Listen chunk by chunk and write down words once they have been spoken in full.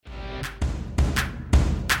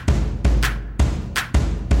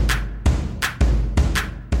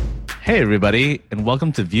Hey, everybody, and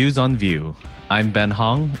welcome to Views on Vue. I'm Ben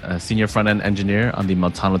Hong, a senior front-end engineer on the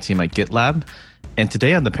Meltano team at GitLab. And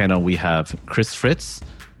today on the panel, we have Chris Fritz,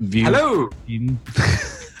 Vue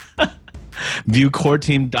core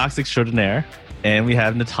team docs extraordinaire. And we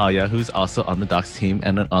have Natalia, who's also on the docs team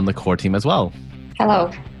and on the core team as well.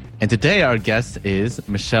 Hello. And today our guest is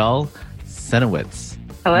Michele Cynowicz.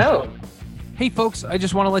 Hello. Hey folks, I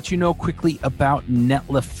just want to let you know quickly about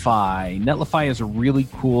Netlify. Netlify is a really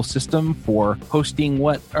cool system for hosting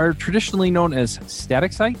what are traditionally known as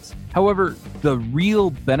static sites. However, the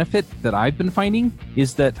real benefit that I've been finding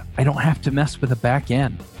is that I don't have to mess with a back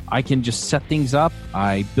end. I can just set things up.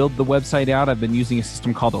 I build the website out. I've been using a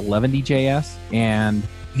system called 11DJS, and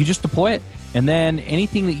you just deploy it. And then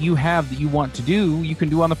anything that you have that you want to do, you can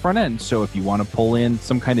do on the front end. So if you want to pull in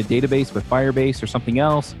some kind of database with Firebase or something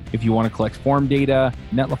else, if you want to collect form data,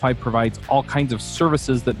 Netlify provides all kinds of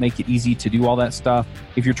services that make it easy to do all that stuff.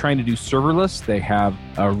 If you're trying to do serverless, they have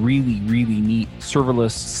a really, really neat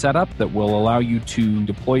serverless setup that will allow you to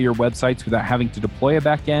deploy your websites without having to deploy a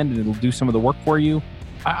backend, and it'll do some of the work for you.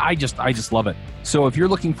 I just love it. So if you're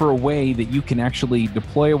looking for a way that you can actually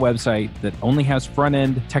deploy a website that only has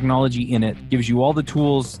front-end technology in it, gives you all the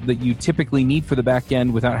tools that you typically need for the back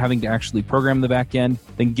end without having to actually program the back end,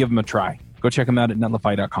 then give them a try. Go check them out at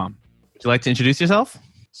netlify.com. Would you like to introduce yourself?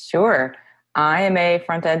 Sure. I am a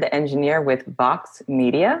front-end engineer with Vox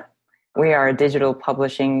Media. We are a digital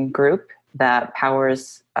publishing group that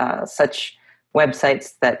powers such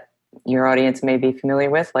websites that your audience may be familiar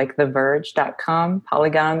with, like TheVerge.com,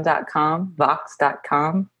 Polygon.com,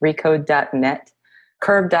 Vox.com, Recode.net,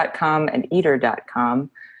 Curve.com, and Eater.com,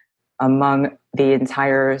 among the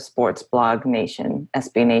entire sports blog nation,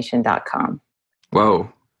 SBNation.com. Whoa.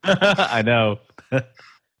 I know.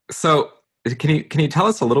 So can you tell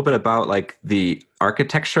us a little bit about like the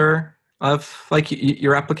architecture of like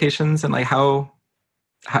your applications and like how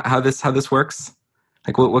this works?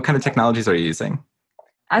 Like what kind of technologies are you using?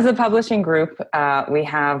 As a publishing group, we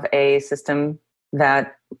have a system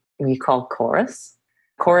that we call Chorus.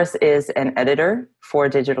 Chorus is an editor for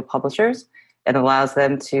digital publishers. It allows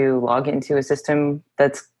them to log into a system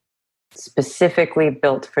that's specifically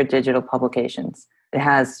built for digital publications. It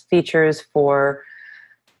has features for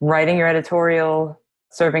writing your editorial,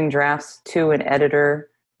 serving drafts to an editor.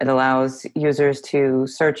 It allows users to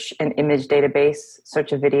search an image database,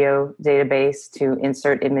 search a video database to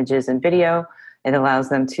insert images and video. It allows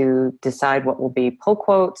them to decide what will be pull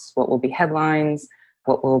quotes, what will be headlines,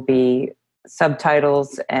 what will be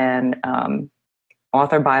subtitles and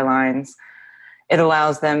author bylines. It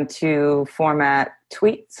allows them to format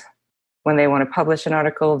tweets when they want to publish an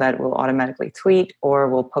article that will automatically tweet or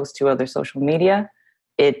will post to other social media.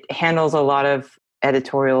 It handles a lot of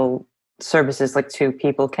editorial services, like two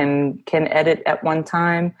people can edit at one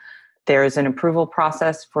time. There is an approval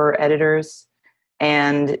process for editors,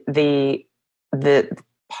 and the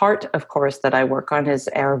part, of course, that I work on is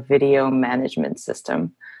our video management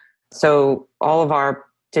system. So all of our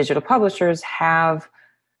digital publishers have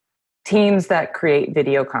teams that create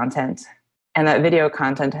video content, and that video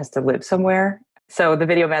content has to live somewhere. So the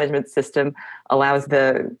video management system allows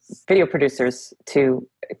the video producers to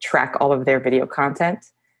track all of their video content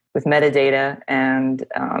with metadata, and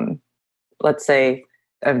let's say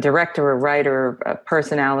a director, a writer, a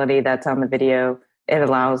personality that's on the video. It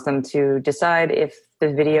allows them to decide if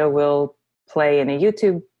the video will play in a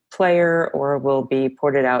YouTube player or will be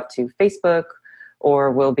ported out to Facebook or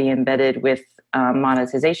will be embedded with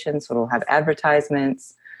monetization, so it'll have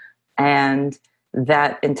advertisements. And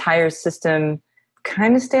that entire system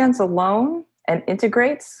kind of stands alone and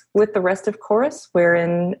integrates with the rest of Chorus,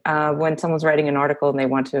 wherein when someone's writing an article and they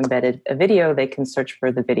want to embed a video, they can search for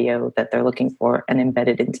the video that they're looking for and embed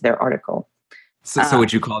it into their article. So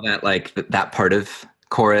would you call that like that part of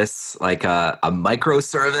Chorus like a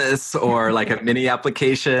microservice or like a mini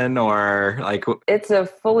application or like? It's a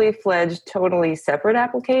fully fledged, totally separate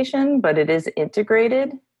application, but it is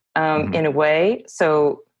integrated in a way.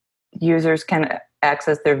 So users can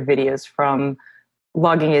access their videos from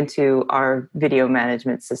logging into our video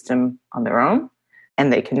management system on their own.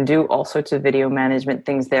 And they can do all sorts of video management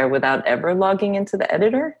things there without ever logging into the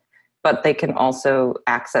editor. But they can also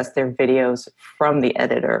access their videos from the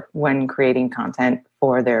editor when creating content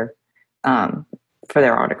for their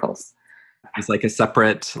articles. It's like a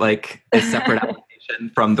separate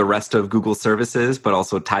application from the rest of Google services, but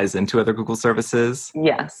also ties into other Google services.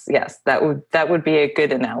 Yes, that would be a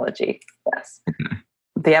good analogy. Yes,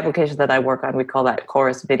 the application that I work on, we call that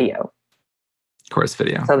Chorus Video. Chorus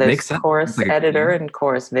Video. So there's Chorus Editor and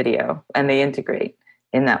Chorus Video, and they integrate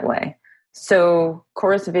in that way. So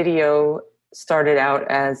Chorus Video started out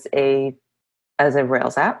as a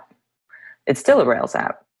Rails app. It's still a Rails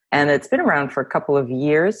app, and it's been around for a couple of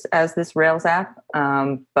years as this Rails app.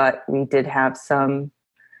 But we did have some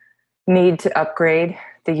need to upgrade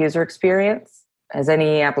the user experience. As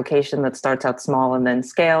any application that starts out small and then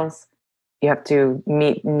scales, you have to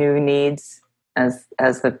meet new needs as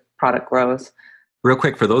the product grows. Real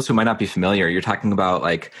quick, for those who might not be familiar, you're talking about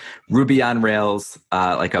like Ruby on Rails,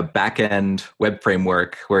 like a backend web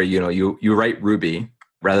framework where you write Ruby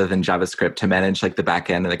rather than JavaScript to manage like the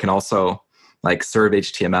backend, and it can also like serve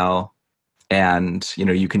HTML, and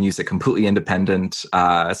you can use it completely independent, so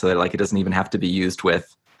that like it doesn't even have to be used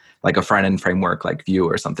with like a front end framework like Vue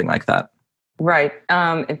or something like that. Right.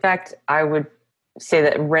 In fact, I would say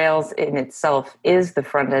that Rails in itself is the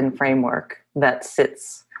front end framework that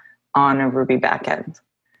sits on a Ruby backend.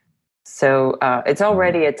 So it's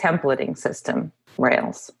already a templating system,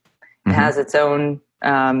 Rails. It has its own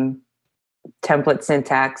template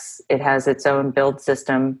syntax. It has its own build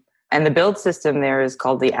system. And the build system there is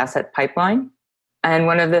called the asset pipeline. And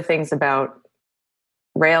one of the things about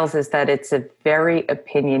Rails is that it's a very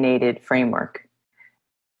opinionated framework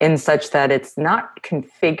in such that it's not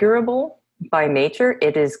configurable by nature.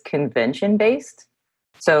 It is convention-based.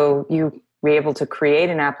 So you be able to create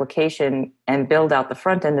an application and build out the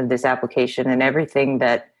front end of this application, and everything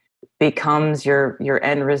that becomes your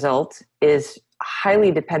end result is highly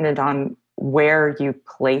dependent on where you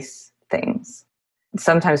place things.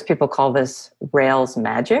 Sometimes people call this Rails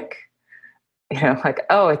magic. Like,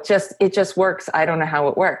 oh, it just works. I don't know how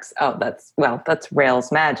it works. Oh, that's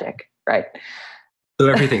Rails magic, right? So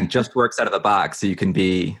everything just works out of the box, so you can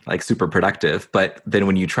be like super productive. But then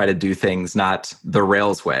when you try to do things not the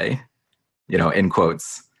Rails way, in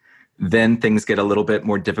quotes, then things get a little bit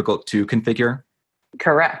more difficult to configure.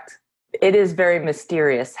 Correct. It is very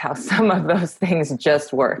mysterious how some of those things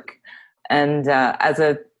just work. And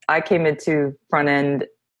I came into front end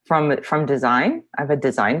from design. I have a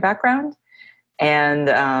design background,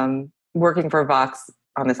 and working for Vox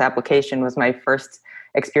on this application was my first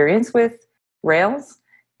experience with Rails.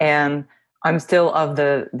 And I'm still of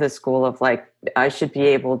the school of like, I should be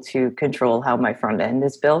able to control how my front end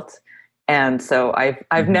is built. And so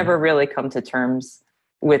I've never really come to terms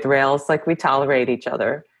with Rails. Like, we tolerate each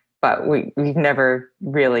other, but we've never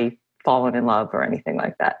really fallen in love or anything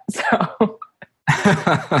like that. So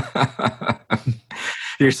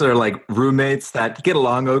you're sort of like roommates that get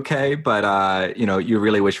along okay, but you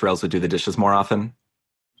really wish Rails would do the dishes more often.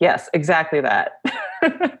 Yes, exactly that.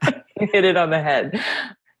 You hit it on the head.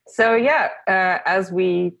 So as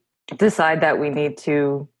we decide that we need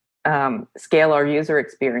to scale our user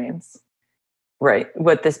experience, right?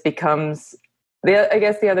 What this becomes, I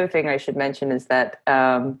guess the other thing I should mention is that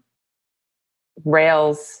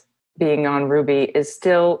Rails being on Ruby is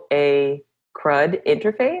still a CRUD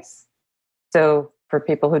interface. So for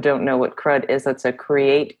people who don't know what CRUD is, it's a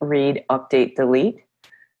create, read, update, delete.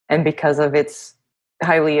 And because of its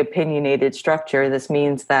highly opinionated structure, this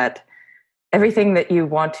means that everything that you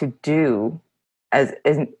want to do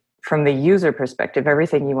from the user perspective,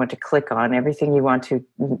 everything you want to click on, everything you want to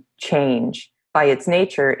change, by its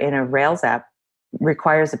nature in a Rails app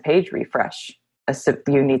requires a page refresh.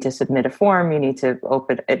 You need to submit a form, you need to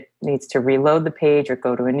open it, needs to reload the page or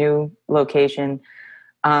go to a new location.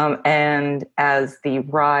 And as the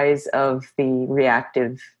rise of the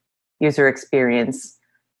reactive user experience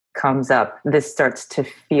comes up, this starts to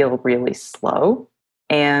feel really slow.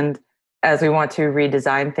 And as we want to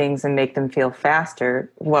redesign things and make them feel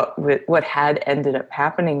faster, what had ended up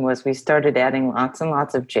happening was we started adding lots and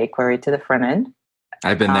lots of jQuery to the front end.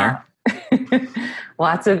 I've been there.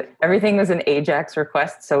 Everything was an AJAX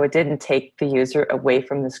request, so it didn't take the user away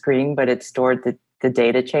from the screen, but it stored the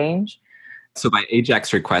data change. So by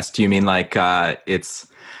AJAX request, do you mean like it's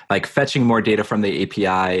like fetching more data from the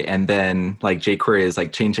API, and then like jQuery is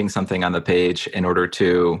like changing something on the page in order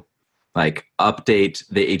to like update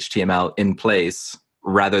the HTML in place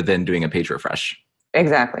rather than doing a page refresh?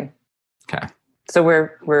 Exactly. Okay. So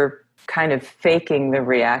we're kind of faking the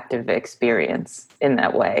reactive experience in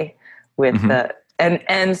that way with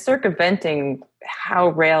and circumventing how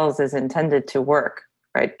Rails is intended to work,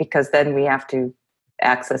 right? Because then we have to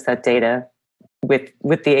access that data with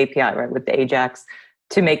the API, right? With the AJAX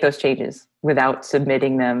to make those changes without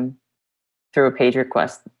submitting them through a page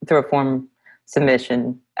request, through a form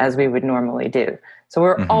submission as we would normally do. So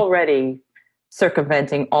we're already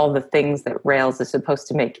circumventing all the things that Rails is supposed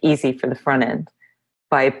to make easy for the front end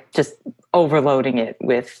by just overloading it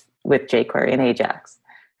with jQuery and AJAX.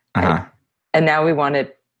 Right? And now we want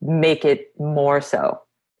to make it more so.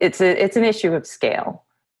 It's an issue of scale,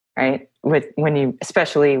 right?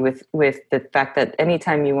 especially with the fact that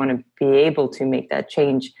anytime you want to be able to make that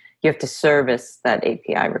change, you have to service that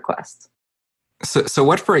API request. So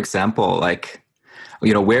what, for example, like,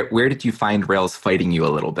 where did you find Rails fighting you a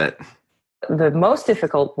little bit? The most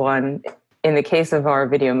difficult one in the case of our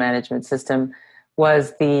video management system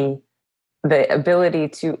was the ability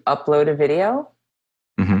to upload a video.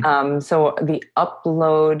 Mm-hmm. So the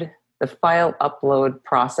file upload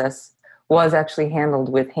process was actually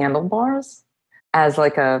handled with handlebars as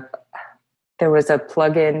there was a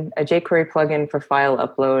plugin, a jQuery plugin for file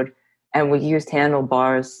upload, and we used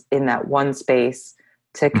handlebars in that one space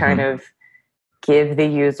to kind of give the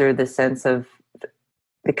user the sense of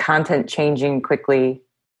the content changing quickly,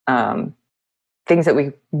 things that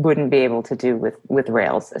we wouldn't be able to do with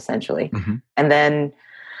Rails, essentially. Mm-hmm. And then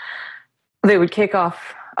they would kick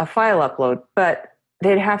off a file upload, but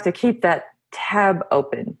they'd have to keep that tab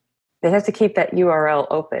open. They'd have to keep that URL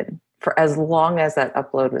open for as long as that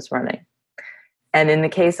upload was running. And in the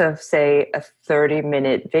case of, say, a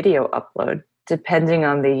 30-minute video upload, depending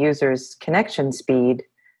on the user's connection speed,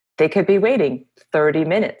 they could be waiting 30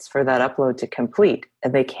 minutes for that upload to complete,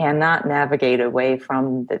 and they cannot navigate away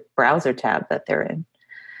from the browser tab that they're in.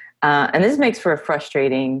 And this makes for a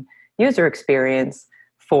frustrating user experience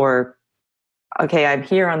for, okay, I'm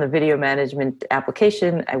here on the video management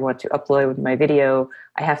application. I want to upload my video.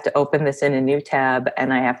 I have to open this in a new tab,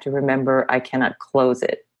 and I have to remember I cannot close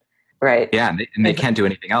it. Right. Yeah, and they can't do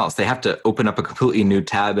anything else. They have to open up a completely new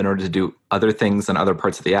tab in order to do other things in other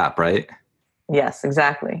parts of the app, right? Yes,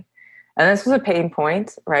 exactly. And this was a pain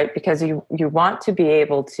point, right? Because you want to be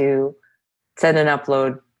able to send an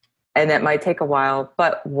upload, and that might take a while,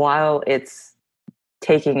 but while it's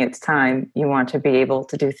taking its time, you want to be able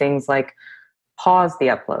to do things like pause the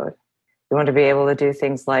upload. You want to be able to do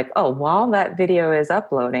things like, oh, while that video is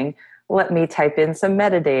uploading, let me type in some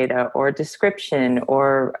metadata or description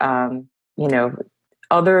or,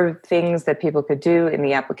 other things that people could do in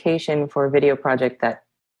the application for a video project that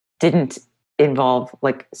didn't involve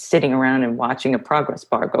like sitting around and watching a progress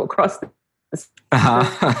bar go across the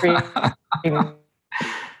screen.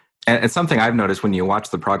 And it's something I've noticed when you watch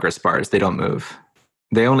the progress bars, they don't move.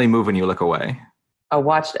 They only move when you look away. A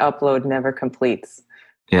watched upload never completes.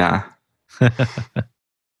 Yeah.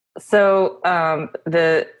 So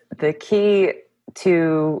the key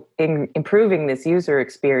to improving this user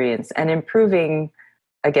experience and improving,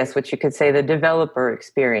 I guess what you could say, the developer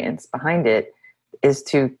experience behind it is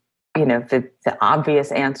to, the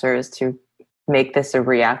obvious answer is to make this a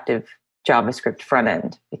reactive JavaScript front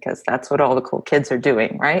end, because that's what all the cool kids are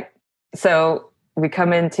doing, right? So we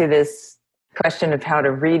come into this question of how to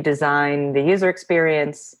redesign the user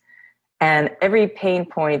experience, and every pain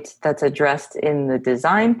point that's addressed in the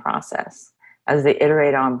design process as they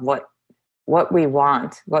iterate on what we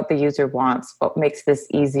want, what the user wants, what makes this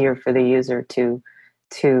easier for the user to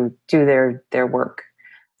do their work,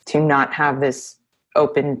 to not have this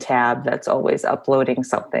open tab that's always uploading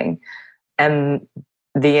something. And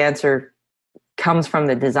the answer comes from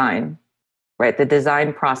the design, right? The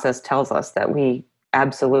design process tells us that we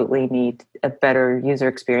absolutely need a better user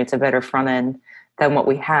experience, a better front end than what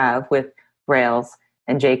we have with Rails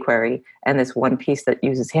and jQuery and this one piece that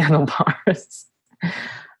uses handlebars.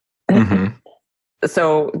 Mm-hmm.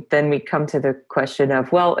 So then we come to the question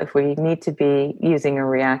of, well, if we need to be using a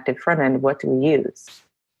reactive front end, what do we use?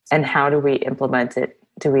 And how do we implement it?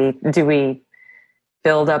 Do we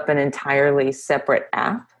build up an entirely separate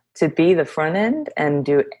app to be the front end and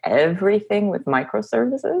do everything with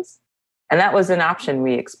microservices? And that was an option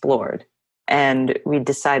we explored. And we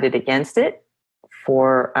decided against it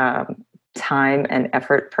for time and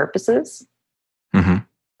effort purposes. Mm-hmm.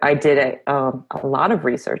 I did a lot of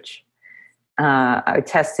research. I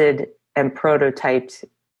tested and prototyped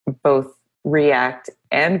both React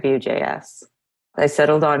and VueJS. I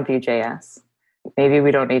settled on VueJS. Maybe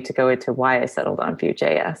we don't need to go into why I settled on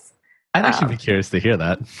VueJS. I'd actually be curious to hear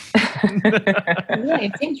that. Yeah,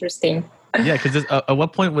 it's interesting. Yeah, because at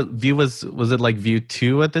what point was it like Vue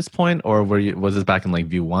 2 at this point, or was this back in like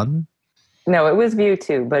Vue 1? No, it was Vue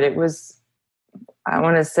 2, but it was, I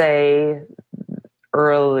want to say,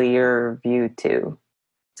 earlier Vue 2.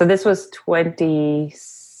 So this was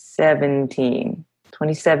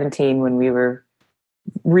 2017 when we were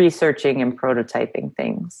researching and prototyping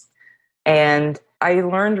things. And I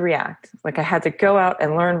learned React. Like I had to go out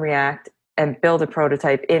and learn React and build a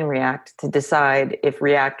prototype in React to decide if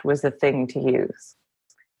React was the thing to use.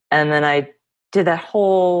 And then I did that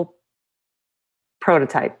whole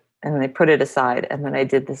prototype and then I put it aside. And then I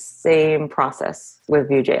did the same process with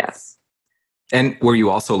VueJS. And were you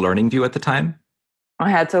also learning Vue at the time? I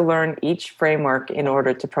had to learn each framework in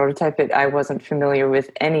order to prototype it. I wasn't familiar with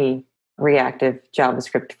any reactive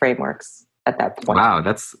JavaScript frameworks at that point. Wow,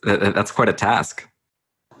 that's quite a task.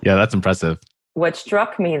 Yeah, that's impressive. What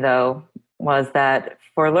struck me, though, was that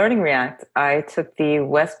for learning React, I took the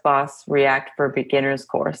Wes Bos React for Beginners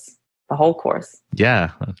course, the whole course.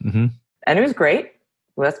 Yeah. Mm-hmm. And it was great.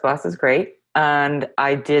 Wes Bos is great. And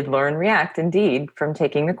I did learn React indeed from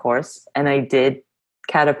taking the course. And I did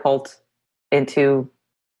catapult into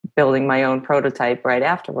building my own prototype right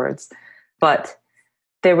afterwards. But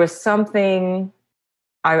there was something,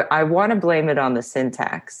 I want to blame it on the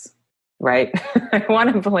syntax, right? I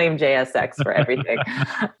want to blame JSX for everything.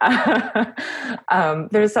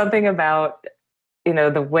 There's something about,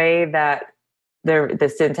 the way that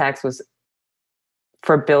the syntax was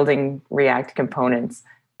for building React components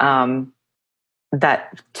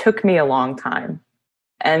that took me a long time.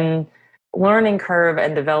 And learning curve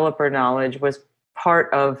and developer knowledge was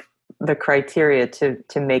part of the criteria to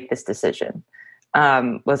make this decision.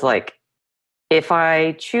 Was like, if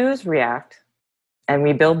I choose React and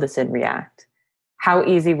we build this in React, how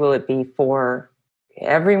easy will it be for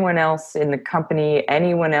everyone else in the company,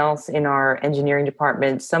 anyone else in our engineering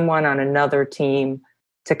department, someone on another team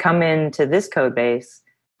to come into this code base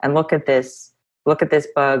and look at this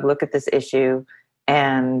bug, look at this issue,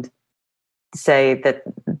 and say that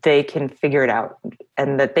they can figure it out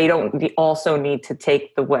and that they don't also need to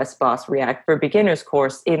take the Wes Bos React for Beginners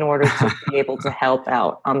course in order to be able to help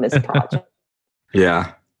out on this project.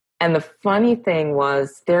 Yeah. And the funny thing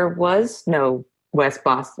was there was no Wes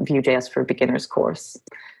Bos VueJS for Beginners course.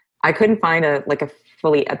 I couldn't find at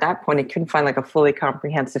that point, I couldn't find a fully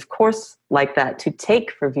comprehensive course like that to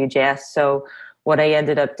take for VueJS. So what I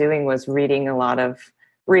ended up doing was reading a lot of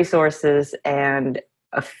resources and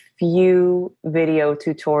a few video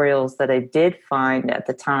tutorials that I did find at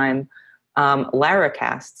the time.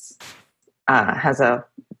 Laracasts has a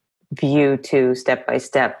Vue 2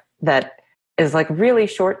 step-by-step that is really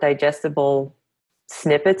short, digestible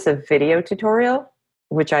snippets of video tutorial,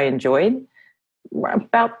 which I enjoyed.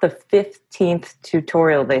 About the 15th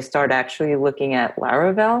tutorial, they start actually looking at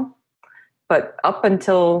Laravel. But up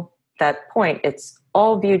until that point, it's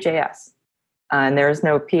all Vue.js. And there is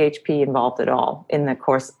no PHP involved at all in the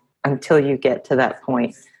course until you get to that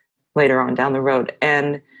point later on down the road.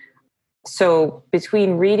 And so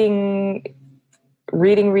between reading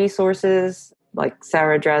resources like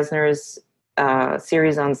Sarah Drasner's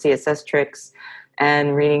series on CSS tricks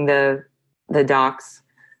and reading the docs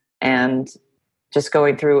and just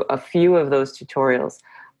going through a few of those tutorials,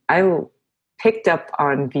 I picked up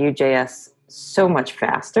on Vue.js so much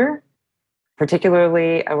faster.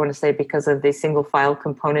 Particularly, I want to say because of the single file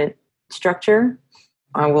component structure.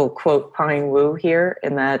 I will quote Pine Wu here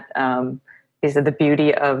in that he said the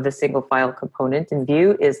beauty of the single file component in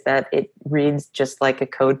Vue is that it reads just like a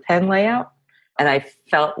code pen layout. And I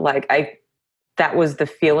felt like that was the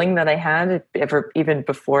feeling that I had even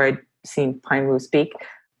before I'd seen Pine Wu speak,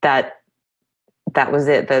 that was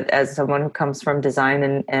it. That as someone who comes from design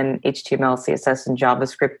and HTML, CSS, and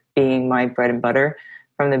JavaScript being my bread and butter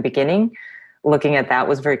from the beginning, looking at that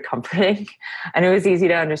was very comforting. And it was easy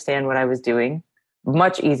to understand what I was doing,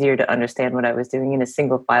 much easier to understand what I was doing in a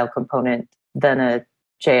single file component than a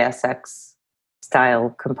JSX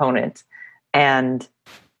style component. And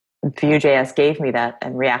Vue.js gave me that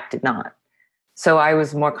and React did not. So I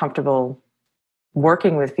was more comfortable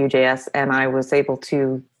working with Vue.js and I was able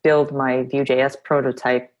to build my Vue.js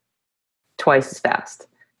prototype twice as fast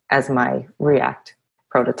as my React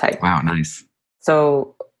prototype. Wow, nice.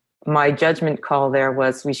 So my judgment call there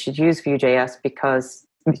was we should use Vue.js because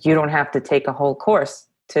you don't have to take a whole course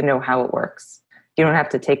to know how it works. You don't have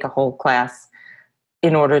to take a whole class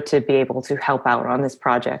in order to be able to help out on this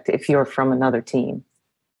project if you're from another team.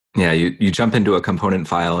 Yeah, you jump into a component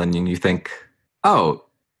file and you think, oh,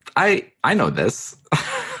 I know this.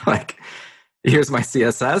 Here's my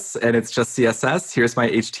CSS and it's just CSS. Here's my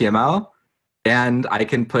HTML. And I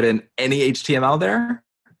can put in any HTML there.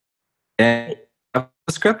 And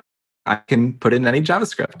JavaScript, I can put in any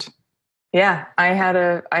JavaScript. Yeah, I had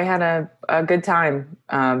a good time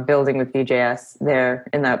building with Vue.js there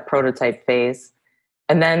in that prototype phase.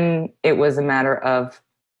 And then it was a matter of,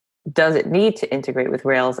 does it need to integrate with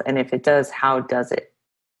Rails? And if it does, how does it?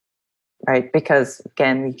 Right? Because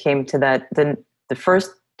again, we came to that. The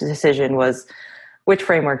first decision was, which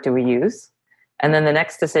framework do we use? And then the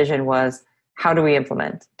next decision was, how do we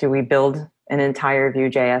implement? Do we build an entire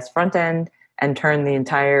Vue.js front end and turn the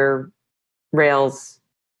entire Rails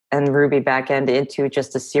and Ruby backend into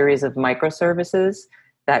just a series of microservices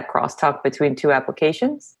that crosstalk between two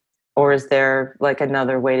applications? Or is there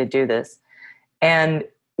another way to do this? And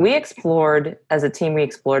we explored, as a team, we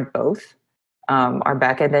explored both. Our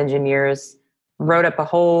backend engineers wrote up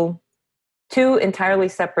two entirely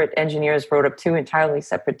separate engineers wrote up two entirely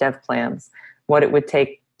separate dev plans, what it would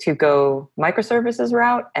take to go microservices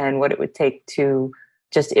route and what it would take to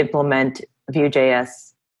just implement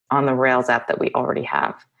VueJS on the Rails app that we already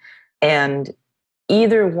have. And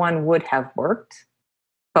either one would have worked,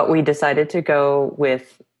 but we decided to go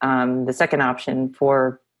with the second option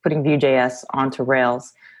for putting VueJS onto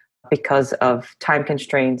Rails because of time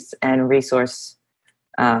constraints and resource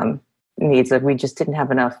needs. That we just didn't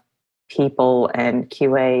have enough people and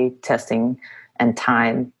QA testing and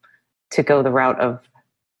time to go the route of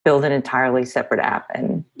build an entirely separate app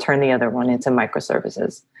and turn the other one into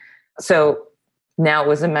microservices. So now it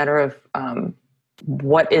was a matter of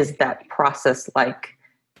what is that process like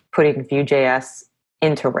putting VueJS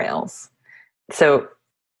into Rails. So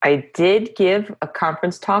I did give a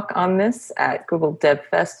conference talk on this at Google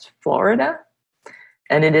DevFest Florida,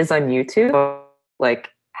 and it is on YouTube, like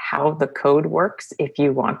how the code works if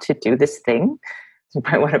you want to do this thing. You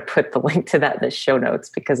might want to put the link to that in the show notes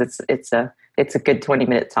because it's a good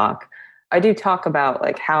 20-minute talk. I do talk about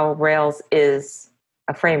like how Rails is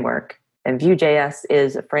a framework and VueJS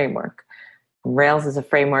is a framework. Rails is a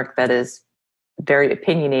framework that is very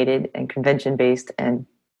opinionated and convention-based and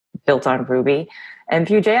built on Ruby. And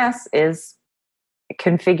VueJS is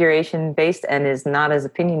configuration-based and is not as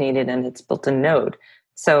opinionated, and it's built in Node.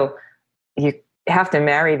 So you have to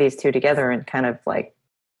marry these two together and kind of like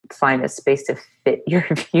find a space to fit your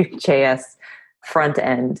VueJS front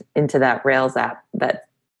end into that Rails app, that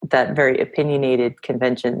very opinionated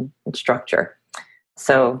convention and structure.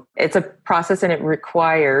 So it's a process, and it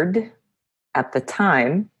required at the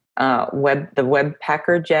time the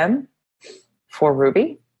Webpacker gem for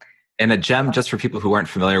Ruby. And a gem, just for people who aren't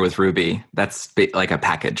familiar with Ruby, that's like a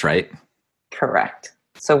package, right? Correct.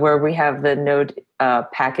 So where we have the Node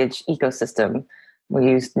package ecosystem, we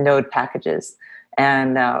use Node packages.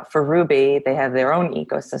 And for Ruby, they have their own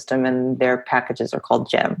ecosystem, and their packages are called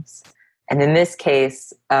gems. And in this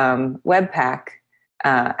case, Webpack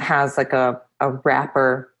has like a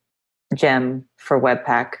wrapper gem for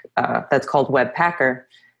Webpack that's called Webpacker,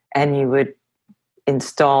 and you would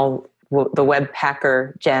install the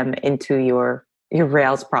Webpacker gem into your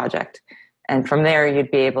Rails project. And from there,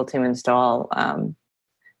 you'd be able to install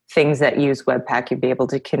things that use Webpack. You'd be able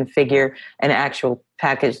to configure an actual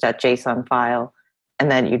package.json file,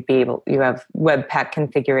 and then you have Webpack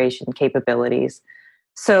configuration capabilities.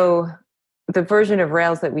 So the version of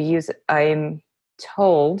Rails that we use, I'm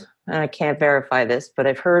told, and I can't verify this, but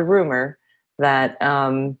I've heard rumor that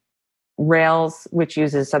Rails, which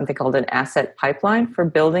uses something called an asset pipeline for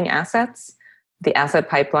building assets, the asset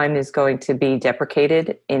pipeline is going to be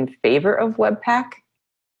deprecated in favor of Webpack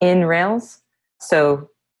in Rails. So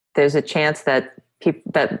there's a chance that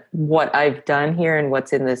that what I've done here and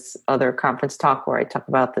what's in this other conference talk where I talk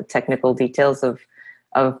about the technical details of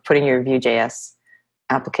putting your Vue.js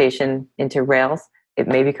application into Rails, it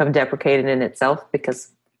may become deprecated in itself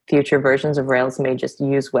because future versions of Rails may just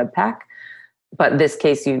use Webpack. But in this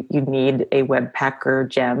case, you need a Webpacker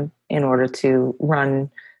gem in order to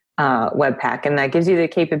run Webpack. And that gives you the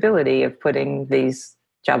capability of putting these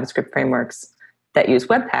JavaScript frameworks that use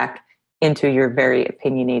Webpack into your very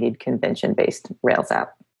opinionated convention-based Rails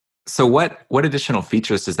app. So what additional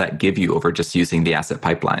features does that give you over just using the asset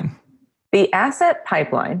pipeline? The asset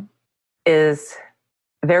pipeline is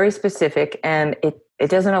very specific, and it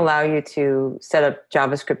doesn't allow you to set up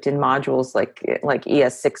JavaScript in modules like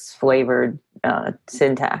ES6 flavored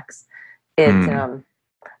syntax.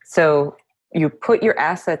 So you put your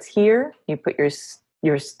assets here, you put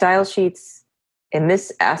your style sheets in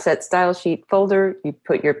this asset style sheet folder, you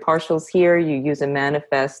put your partials here, you use a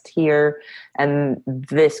manifest here, and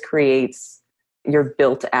this creates your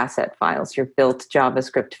built asset files, your built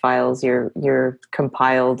JavaScript files, your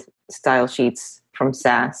compiled style sheets from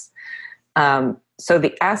Sass. So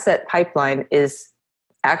the asset pipeline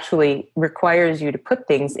actually requires you to put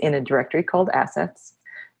things in a directory called assets,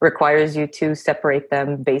 requires you to separate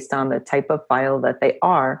them based on the type of file that they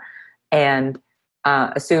are, and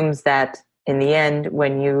assumes that in the end,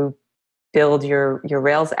 when you build your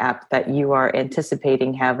Rails app, that you are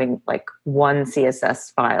anticipating having like one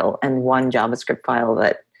CSS file and one JavaScript file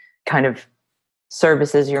that kind of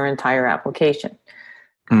services your entire application.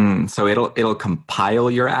 So it'll compile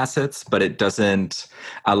your assets, but it doesn't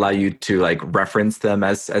allow you to like reference them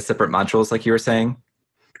as separate modules, like you were saying.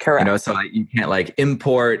 Correct. So you can't like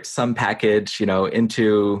import some package,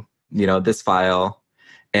 into this file,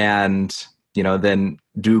 and then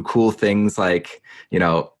do cool things like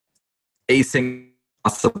async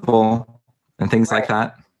possible, and things like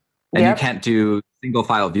that. And Yep. you can't do single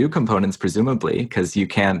file view components, presumably, because you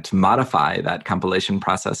can't modify that compilation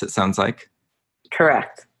process, it sounds like.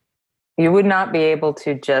 Correct. You would not be able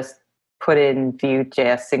to just put in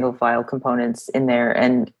VueJS single file components in there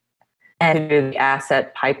and do the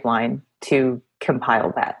asset pipeline to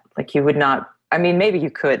compile that. Like you would not, I mean, maybe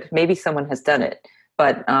you could, maybe someone has done it.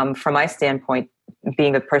 But from my standpoint,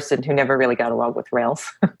 being the person who never really got along with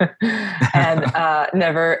Rails and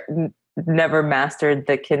never mastered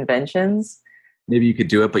the conventions. Maybe you could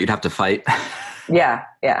do it, but you'd have to fight. Yeah,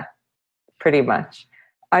 pretty much.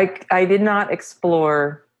 I did not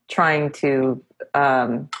explore trying to,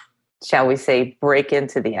 shall we say, break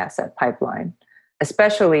into the asset pipeline,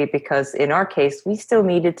 especially because in our case, we still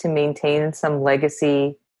needed to maintain some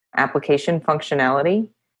legacy application functionality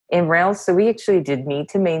in Rails. So we actually did need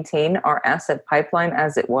to maintain our asset pipeline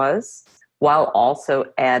as it was, while also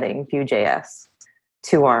adding VueJS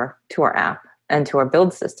to our app and to our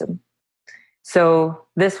build system. So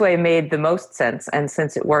this way made the most sense. And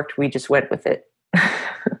since it worked, we just went with it.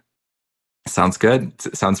 Sounds good.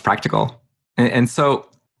 Sounds practical. And so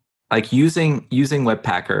like using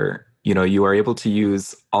Webpacker, you are able to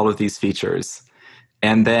use all of these features.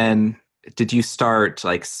 And then did you start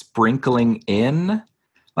like sprinkling in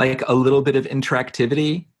like a little bit of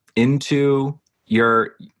interactivity into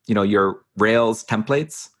your Rails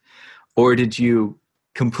templates? Or did you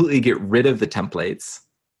completely get rid of the templates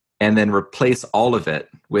and then replace all of it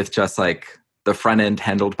with just like the front end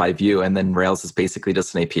handled by Vue, and then Rails is basically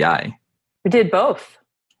just an API? We did both.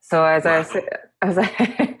 So like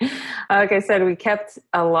I said, we kept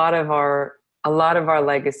a lot of our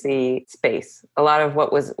legacy space, a lot of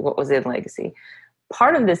what was in legacy.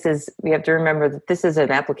 Part of this is we have to remember that this is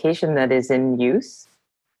an application that is in use.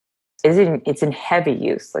 It's in heavy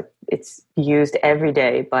use. Like it's used every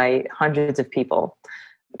day by hundreds of people,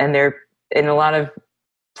 and they're in a lot of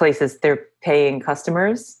places they're paying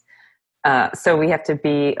customers. So we have to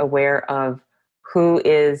be aware of who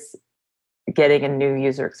is getting a new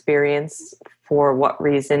user experience for what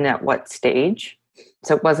reason at what stage.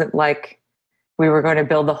 So it wasn't like we were going to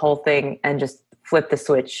build the whole thing and just flip the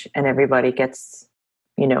switch and everybody gets,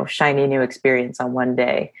 shiny new experience on one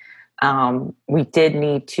day. We did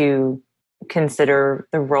need to consider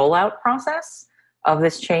the rollout process of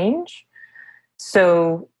this change.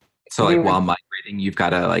 So while migrating, you've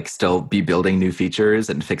got to like still be building new features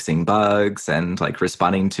and fixing bugs and like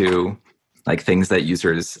responding to like things that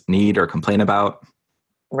users need or complain about.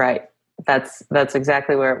 Right. That's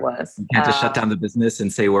exactly where it was. You can't just shut down the business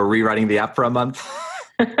and say we're rewriting the app for a month.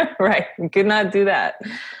 Right. We could not do that.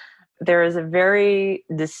 There is a very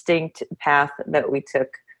distinct path that we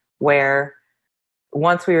took where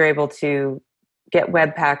once we were able to get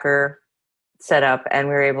Webpacker set up and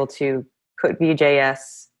we were able to put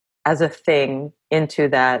VueJS as a thing into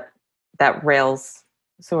that Rails,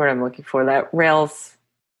 so what I'm looking for, that Rails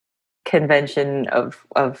convention of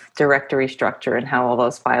directory structure and how all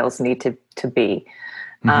those files need to be.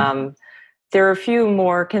 Mm-hmm. There are a few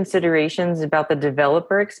more considerations about the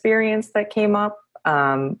developer experience that came up.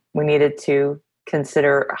 We needed to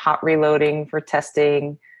consider hot reloading for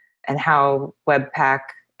testing and how Webpack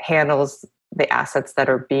handles the assets that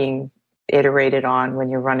are being iterated on when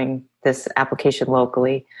you're running this application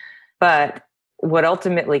locally. But what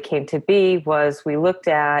ultimately came to be was we looked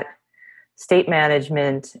at state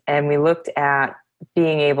management and we looked at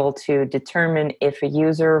being able to determine if a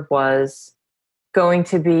user was going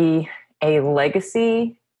to be a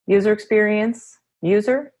legacy user experience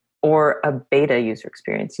user or a beta user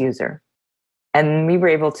experience user. And we were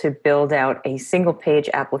able to build out a single page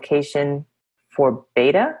application for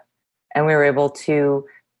beta, and we were able to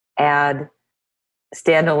add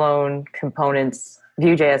standalone components,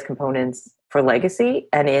 VueJS components for legacy.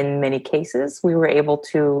 And in many cases, we were able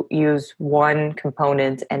to use one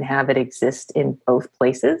component and have it exist in both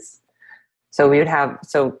places. So we would have,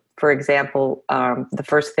 for example, the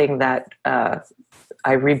first thing that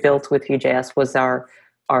I rebuilt with VueJS was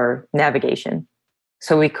our navigation.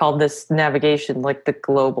 So we called this navigation like the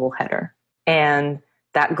global header. And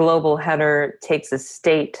that global header takes a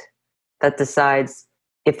state that decides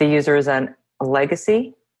if the user is on a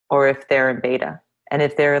legacy or if they're in beta. And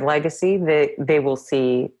if they're in legacy, they will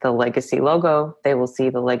see the legacy logo, they will see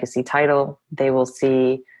the legacy title, they will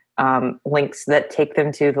see links that take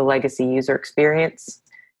them to the legacy user experience.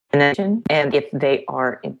 And if they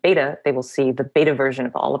are in beta, they will see the beta version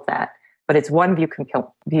of all of that. But it's one Vue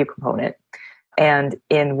component. And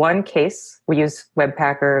in one case, we use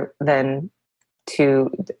Webpacker. Then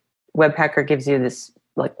Webpacker gives you this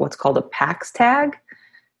like what's called a PAX tag.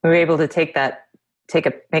 We were able to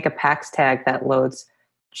make a PAX tag that loads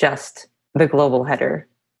just the global header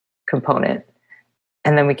component.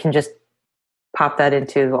 And then we can just pop that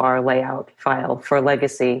into our layout file for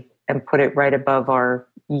legacy and put it right above our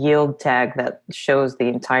yield tag that shows the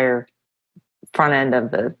entire front end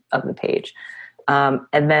of the page.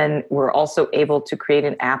 And then we're also able to create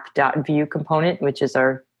an app.view component, which is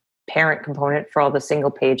our parent component for all the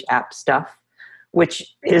single page app stuff,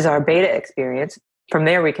 which is our beta experience. From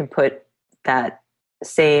there, we can put that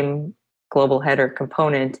same global header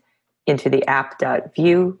component into the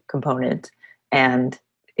app.view component, and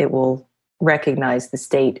it will recognize the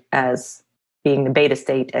state as being the beta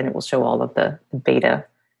state, and it will show all of the beta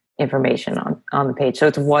information on the page. So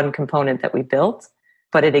it's one component that we built,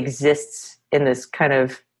 but it exists in this kind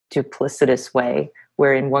of duplicitous way,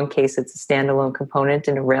 where in one case it's a standalone component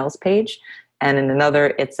in a Rails page, and in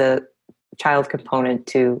another it's a child component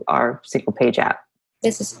to our single page app.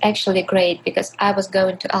 This is actually great, because I was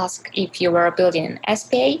going to ask if you were building an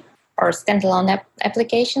SPA or standalone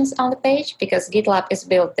applications on the page, because GitLab is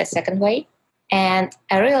built the second way. And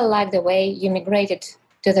I really like the way you migrated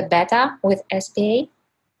to the beta with SPA,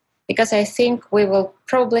 because I think we will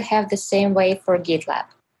probably have the same way for GitLab.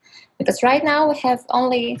 Because right now we have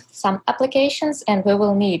only some applications, and we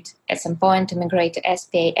will need at some point to migrate to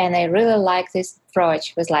SPA. And I really like this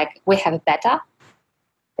approach with we have a beta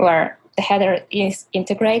where the header is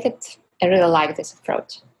integrated. I really like this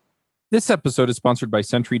approach. This episode is sponsored by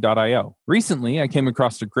Sentry.io. Recently, I came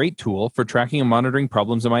across a great tool for tracking and monitoring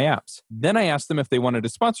problems in my apps. Then I asked them if they wanted to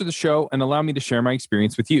sponsor the show and allow me to share my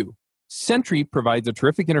experience with you. Sentry provides a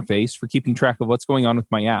terrific interface for keeping track of what's going on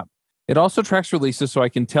with my app. It also tracks releases so I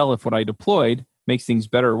can tell if what I deployed makes things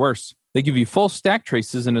better or worse. They give you full stack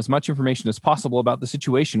traces and as much information as possible about the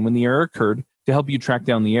situation when the error occurred to help you track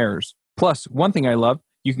down the errors. Plus, one thing I love,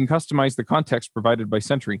 you can customize the context provided by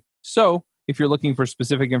Sentry. So, if you're looking for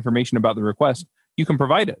specific information about the request, you can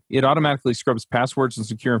provide it. It automatically scrubs passwords and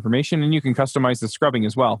secure information, and you can customize the scrubbing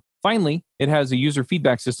as well. Finally, it has a user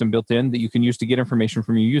feedback system built in that you can use to get information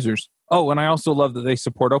from your users. Oh, and I also love that they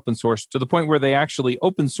support open source to the point where they actually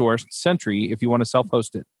open sourced Sentry if you want to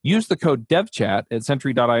self-host it. Use the code DevChat at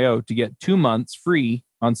Sentry.io to get 2 months free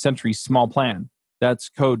on Sentry's small plan. That's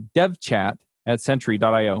code DevChat at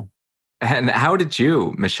Sentry.io. And how did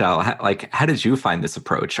you, Michele, how did you find this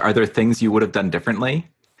approach? Are there things you would have done differently?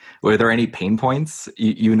 Were there any pain points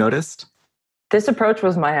you noticed? This approach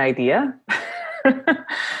was my idea.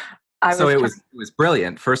 It was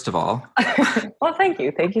brilliant, first of all. Well, thank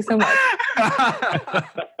you. Thank you so much.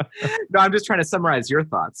 No, I'm just trying to summarize your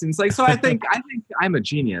thoughts. And it's I think I'm a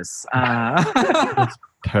genius.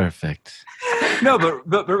 Perfect. No,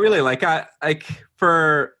 but really, were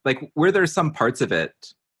there some parts of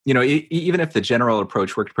it, even if the general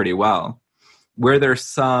approach worked pretty well, were there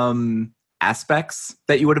some aspects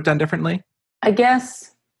that you would have done differently? I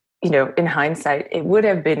guess, in hindsight, it would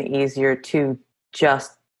have been easier to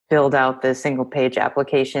just build out the single page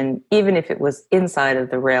application, even if it was inside of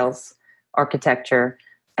the Rails architecture,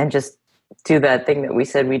 and just do that thing that we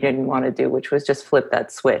said we didn't want to do, which was just flip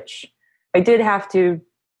that switch. I did have to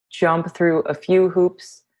jump through a few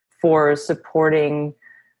hoops for supporting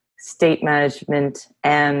state management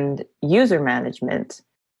and user management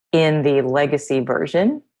in the legacy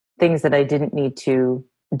version, things that I didn't need to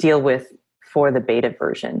deal with for the beta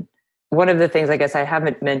version. One of the things I guess I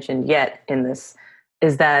haven't mentioned yet in this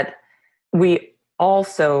is that we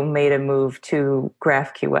also made a move to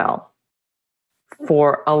GraphQL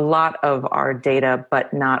for a lot of our data,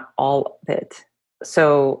 but not all of it.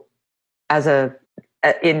 So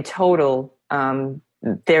in total,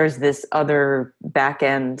 there's this other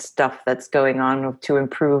back-end stuff that's going on to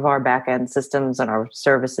improve our back-end systems and our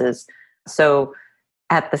services. So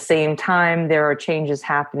at the same time, there are changes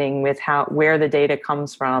happening with where the data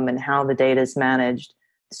comes from and how the data is managed.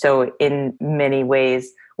 So in many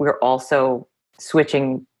ways, we're also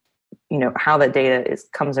switching, how the data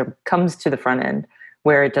comes to the front end,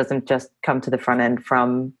 where it doesn't just come to the front end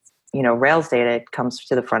from, Rails data, it comes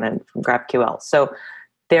to the front end from GraphQL. So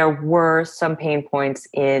there were some pain points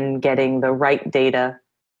in getting the right data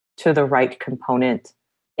to the right component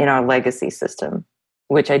in our legacy system,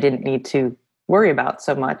 which I didn't need to worry about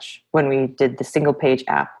so much when we did the single page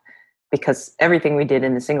app, because everything we did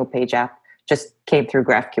in the single page app just came through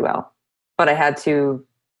GraphQL. But I had to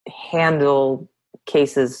handle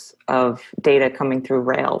cases of data coming through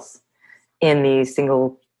Rails in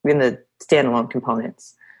the standalone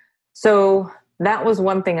components. So that was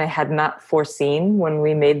one thing I had not foreseen when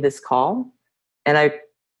we made this call. And I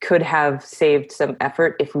could have saved some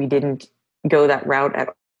effort if we didn't go that route at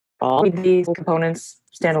all with these components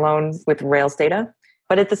standalone with Rails data.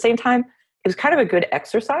 But at the same time, it was kind of a good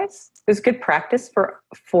exercise. It was good practice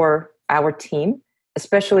for our team,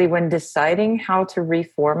 especially when deciding how to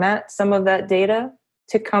reformat some of that data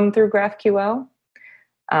to come through GraphQL,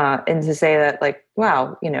 and to say that, like,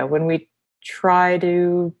 wow, when we try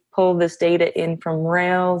to pull this data in from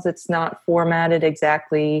Rails, it's not formatted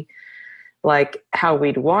exactly like how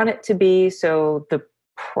we'd want it to be. So the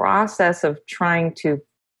process of trying to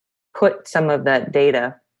put some of that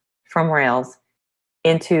data from Rails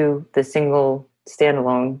into the single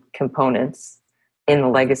standalone components in the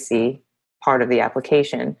legacy part of the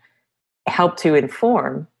application helped to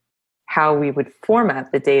inform how we would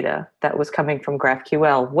format the data that was coming from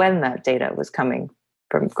GraphQL when that data was coming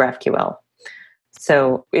from GraphQL.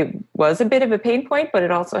 So it was a bit of a pain point, but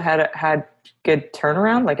it also had good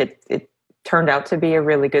turnaround. Like it turned out to be a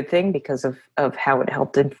really good thing because of how it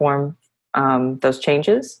helped inform those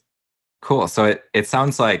changes. Cool. So it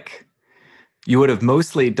sounds like you would have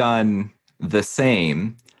mostly done the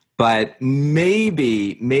same, but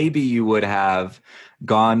maybe you would have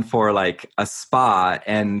gone for like a spa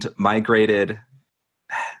and migrated,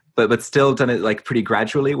 but still done it like pretty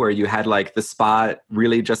gradually, where you had like the spa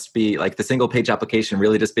really just be like the single page application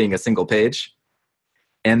really just being a single page,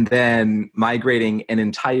 and then migrating an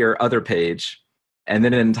entire other page and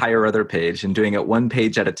then an entire other page and doing it one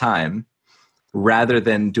page at a time rather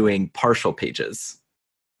than doing partial pages.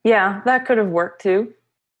 Yeah, that could have worked too.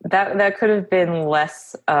 That could have been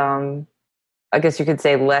less, I guess you could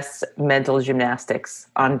say, less mental gymnastics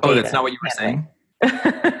on data. Oh, that's not what you were saying?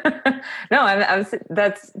 No,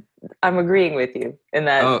 I'm agreeing with you in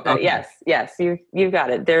that. Oh, okay. Yes, you've got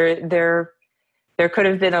it. There could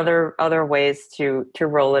have been other ways to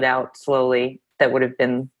roll it out slowly that would have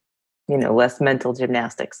been, less mental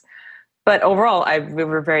gymnastics. But overall, we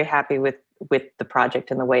were very happy with the project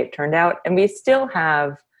and the way it turned out. And we still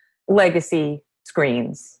have legacy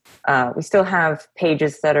screens. We still have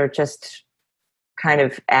pages that are just kind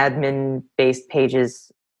of admin-based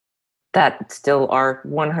pages that still are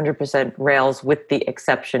 100% Rails, with the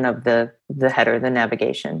exception of the header, the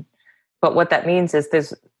navigation. But what that means is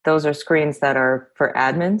those are screens that are for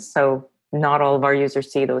admins. So not all of our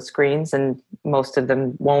users see those screens, and most of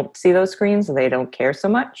them won't see those screens, and they don't care so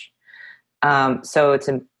much. So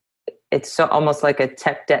it's almost like a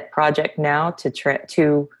tech debt project now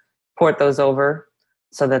to port those over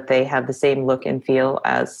so that they have the same look and feel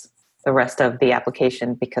as the rest of the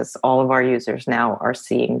application, because all of our users now are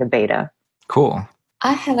seeing the beta. Cool.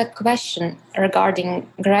 I have a question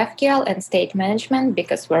regarding GraphQL and state management,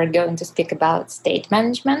 because we're going to speak about state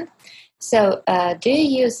management. So do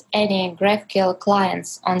you use any GraphQL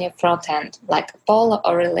clients on your front end, like Apollo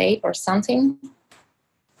or Relay or something?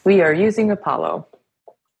 We are using Apollo.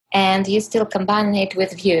 And you still combine it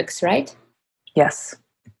with Vuex, right? Yes.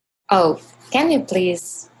 Oh, can you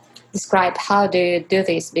please describe how do you do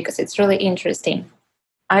this? Because it's really interesting.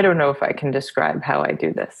 I don't know if I can describe how I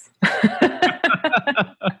do this.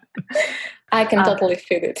 I can totally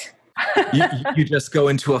feel it. You just go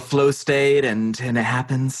into a flow state and it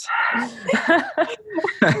happens.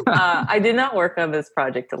 I did not work on this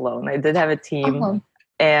project alone. I did have a team,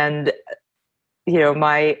 and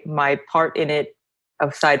my part in it,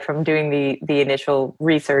 aside from doing the initial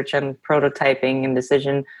research and prototyping and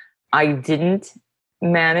decision, I didn't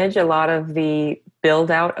manage a lot of the build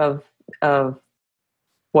out of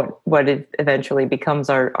what it eventually becomes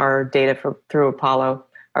our data through Apollo,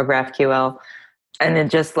 our GraphQL. And then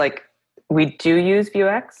just like, we do use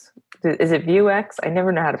Vuex. Is it Vuex? I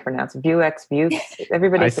never know how to pronounce it. Vuex, Vuex.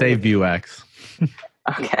 Everybody. I say Vuex.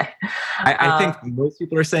 Okay. I think most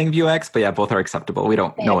people are saying Vuex, but yeah, both are acceptable.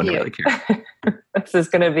 No one really cares. This is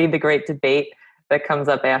going to be the great debate that comes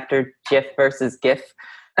up after GIF versus GIF.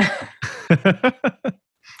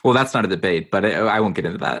 Well, that's not a debate, but I won't get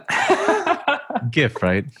into that. GIF,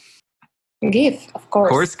 right? GIF, of course.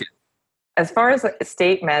 Of course, GIF. As far as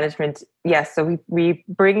state management, yes. So we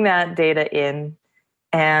bring that data in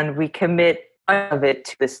and we commit of it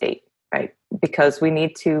to the state, right? Because we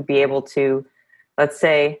need to be able to, let's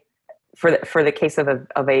say, for the case of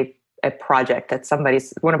a project that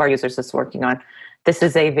one of our users is working on, this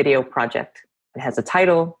is a video project. It has a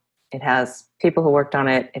title. It has people who worked on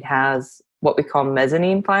it. It has what we call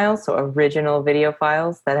mezzanine files, so original video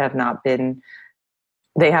files that haven't been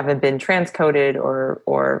transcoded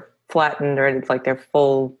or flattened, or it's like they're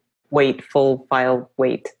full file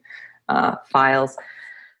weight files.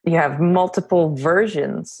 You have multiple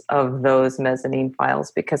versions of those mezzanine files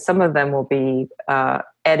because some of them will be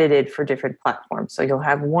edited for different platforms. So you'll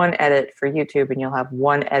have one edit for YouTube, and you'll have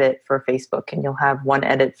one edit for Facebook, and you'll have one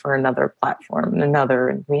edit for another platform,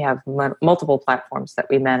 and we have multiple platforms that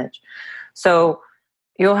we manage. So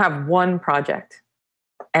you'll have one project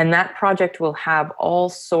And that project will have all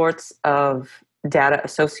sorts of data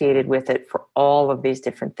associated with it for all of these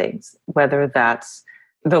different things, whether that's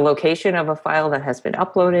the location of a file that has been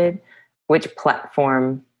uploaded, which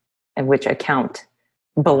platform and which account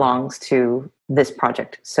belongs to this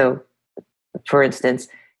project. So, for instance,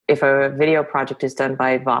 if a video project is done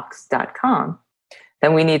by Vox.com,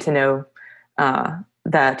 then we need to know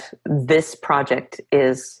that this project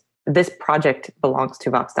belongs to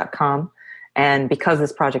Vox.com. And because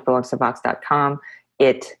this project belongs to Vox.com,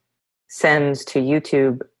 it sends to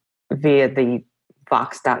YouTube via the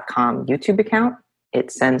Vox.com YouTube account.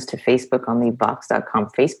 It sends to Facebook on the Vox.com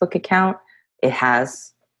Facebook account. It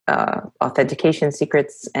has authentication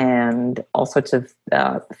secrets and all sorts of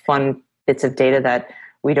fun bits of data that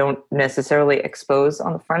we don't necessarily expose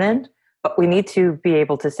on the front end. But we need to be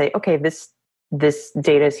able to say, okay, this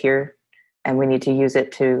data is here, and we need to use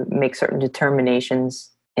it to make certain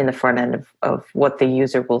determinations in the front end of what the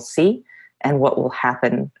user will see and what will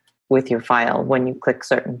happen with your file when you click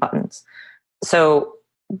certain buttons. So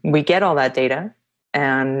we get all that data,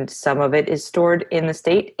 and some of it is stored in the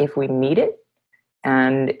state if we need it.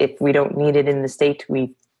 And if we don't need it in the state,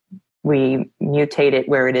 we mutate it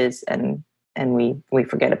where it is and we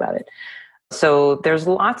forget about it. So there's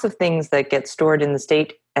lots of things that get stored in the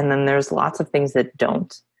state, and then there's lots of things that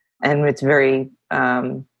don't. And it's very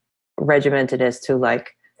regimented as to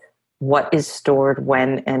like what is stored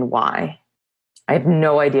when and why. I have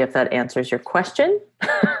no idea if that answers your question.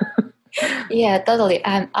 Yeah, totally.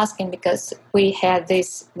 I'm asking because we had the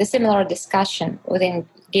similar discussion within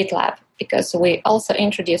GitLab, because we also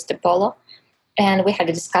introduced Apollo, and we had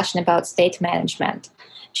a discussion about state management.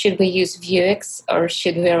 Should we use VueJS or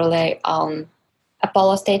should we rely on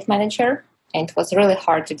Apollo State Manager? And it was really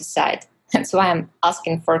hard to decide. That's why I'm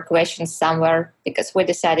asking for questions somewhere, because we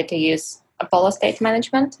decided to use Apollo State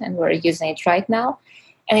Management, and we're using it right now.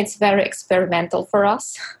 And it's very experimental for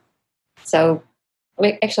us. So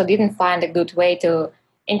we actually didn't find a good way to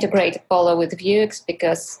integrate Apollo with VueJS,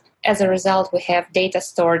 because as a result, we have data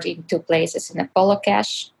stored in two places, in Apollo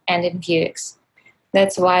cache and in VueJS.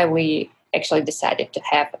 That's why we actually decided to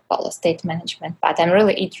have Apollo State Management. But I'm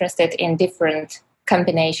really interested in different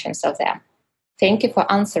combinations of them. Thank you for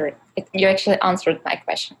answering. You actually answered my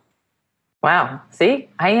question. Wow. See,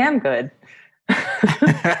 I am good.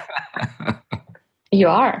 You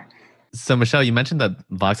are. So, Michele, you mentioned that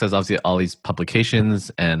Vox has obviously all these publications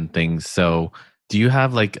and things. So, do you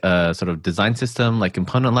have like a sort of design system, like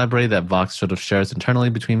component library that Vox sort of shares internally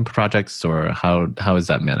between projects, or how is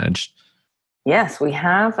that managed? Yes, we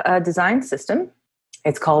have a design system.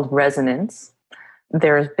 It's called Resonance.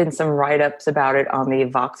 There's been some write-ups about it on the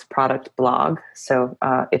Vox product blog. So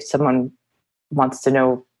if someone wants to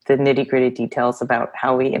know the nitty-gritty details about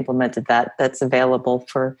how we implemented that, that's available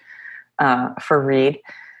for read.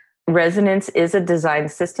 Resonance is a design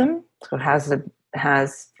system. So it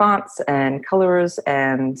has fonts and colors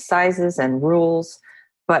and sizes and rules,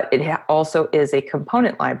 but it also is a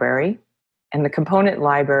component library. And the component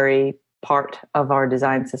library part of our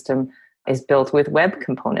design system is built with web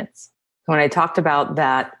components. When I talked about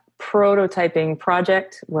that prototyping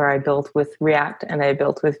project where I built with React and I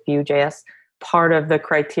built with VueJS, part of the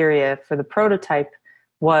criteria for the prototype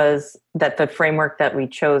was that the framework that we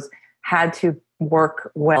chose had to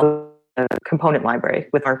work well with the component library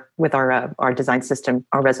with our design system,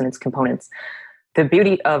 our Resonance components. The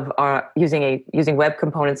beauty of using web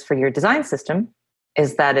components for your design system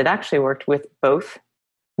is that it actually worked with both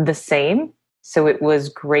the same. So it was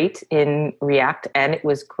great in React and it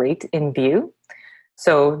was great in Vue.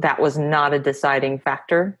 So that was not a deciding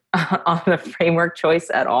factor on the framework choice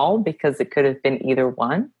at all, because it could have been either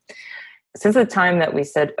one. Since the time that we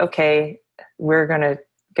said, okay, we're going to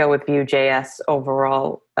go with Vue.js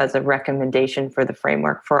overall as a recommendation for the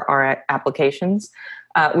framework for our applications,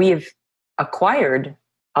 we have acquired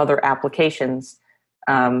other applications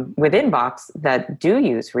within Vox that do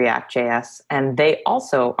use React.js, and they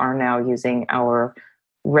also are now using our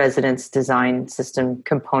Resonance design system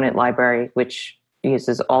component library, which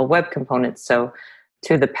uses all web components. So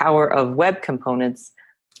to the power of web components,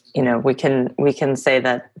 we can say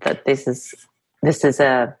that this is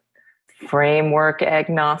a framework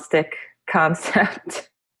agnostic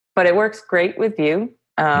concept, but it works great with Vue.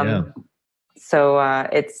 So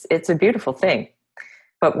it's a beautiful thing.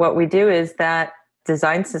 But what we do is that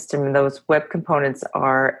design system and those web components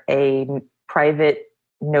are a private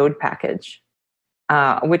node package,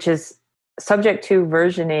 which is subject to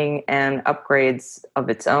versioning and upgrades of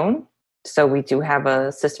its own. So we do have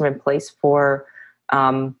a system in place for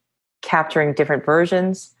capturing different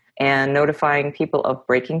versions and notifying people of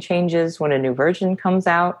breaking changes when a new version comes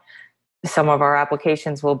out. Some of our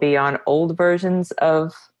applications will be on old versions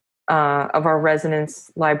of our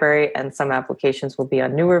resonance library, and some applications will be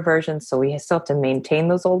on newer versions. So we still have to maintain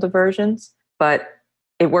those older versions, but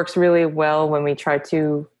it works really well when we try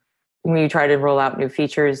to roll out new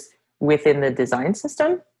features within the design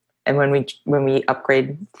system, and when we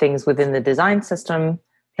upgrade things within the design system,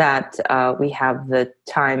 that we have the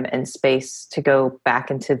time and space to go back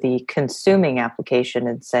into the consuming application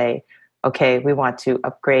and say, okay, we want to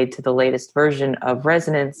upgrade to the latest version of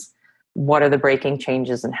Resonance. What are the breaking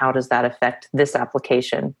changes and how does that affect this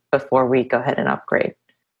application before we go ahead and upgrade?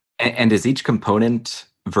 And is each component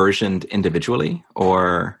versioned individually,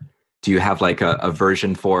 or do you have like a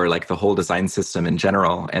version for like the whole design system in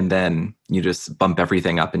general, and then you just bump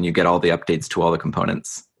everything up and you get all the updates to all the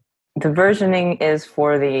components? The versioning is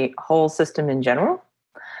for the whole system in general.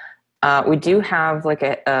 We do have like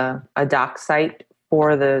a doc site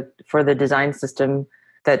for the design system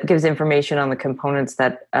that gives information on the components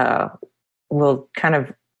that will kind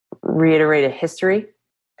of reiterate a history.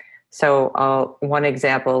 So one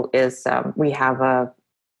example is we have a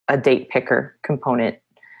date picker component,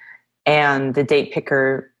 and the date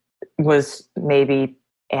picker was maybe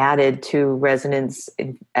added to Resonance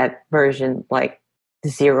at version like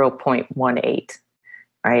 0.18,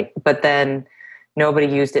 right? But then nobody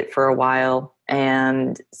used it for a while,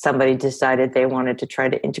 and somebody decided they wanted to try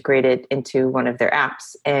to integrate it into one of their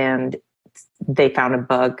apps, and they found a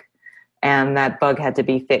bug, and that bug had to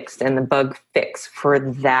be fixed. And the bug fix for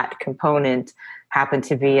that component happened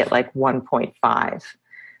to be at like 1.5.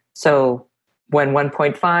 So when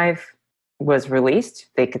 1.5 was released,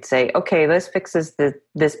 they could say, okay, this fixes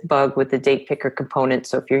this bug with the date picker component.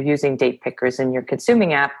 So if you're using date pickers in your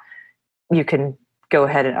consuming app, you can go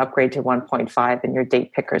ahead and upgrade to 1.5 and your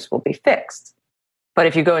date pickers will be fixed. But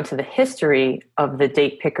if you go into the history of the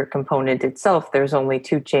date picker component itself, there's only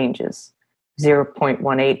two changes,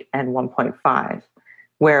 0.18 and 1.5.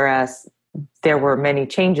 Whereas there were many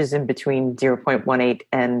changes in between 0.18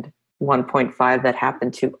 and 1.5 that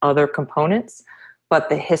happened to other components, but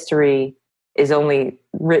the history is only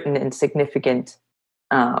written and significant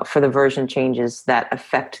for the version changes that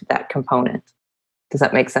affect that component. Does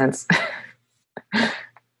that make sense?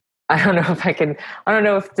 I don't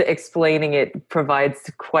know if explaining it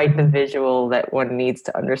provides quite the visual that one needs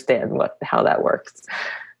to understand how that works.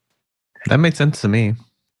 That makes sense to me.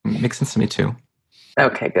 Makes sense to me too.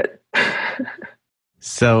 Okay, good.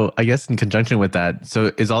 So I guess in conjunction with that,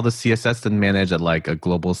 so is all the CSS then managed at like a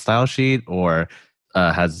global style sheet, or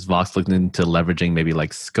has Vox looked into leveraging maybe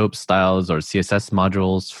like scope styles or CSS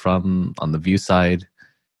modules from on the Vue side?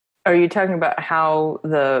 Are you talking about how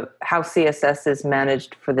CSS is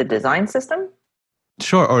managed for the design system?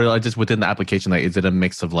 Sure, or like just within the application, like is it a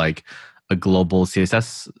mix of like a global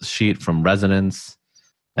CSS sheet from Resonance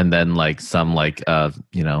and then like some like other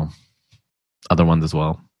ones as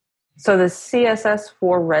well? So the CSS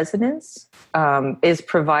for Resonance is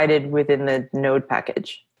provided within the Node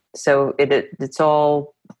package. So it's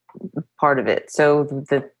all part of it. So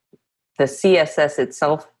the CSS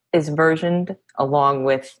itself is versioned along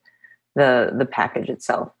with the package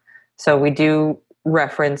itself. So we do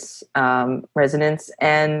reference Resonance,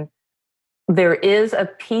 and there is a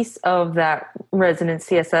piece of that Resonance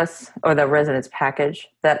CSS or the Resonance package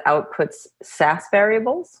that outputs Sass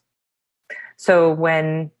variables. So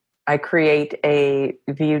when I create a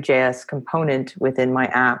VueJS component within my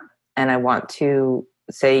app and I want to,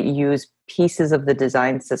 say, use pieces of the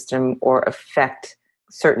design system or affect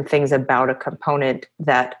certain things about a component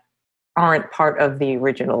that aren't part of the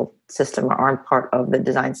original system or aren't part of the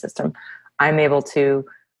design system, I'm able to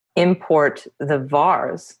import the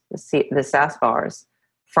vars, the Sass vars,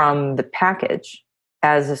 from the package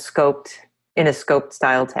as in a scoped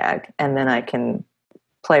style tag, and then I can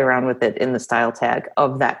play around with it in the style tag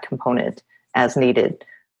of that component as needed,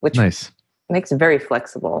 which makes it very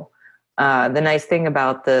flexible. The nice thing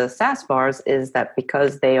about the Sass vars is that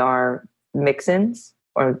because they are mix-ins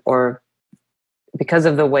or because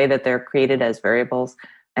of the way that they're created as variables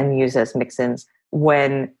and used as mix-ins,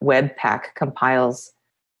 when Webpack compiles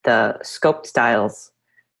the scoped styles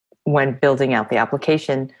when building out the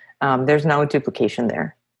application, there's no duplication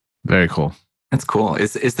there. Very cool. That's cool.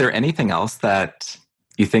 Is there anything else that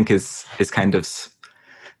you think is kind of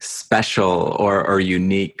special or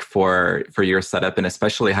unique for your setup, and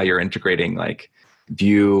especially how you're integrating like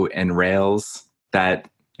Vue and Rails, that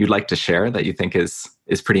you'd like to share that you think is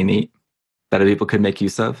pretty neat that other people could make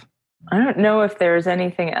use of? I don't know if there's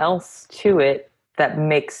anything else to it that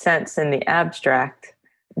makes sense in the abstract.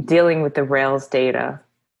 Dealing with the Rails data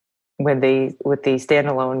with the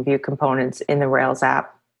standalone Vue components in the Rails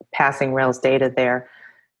app, passing Rails data there,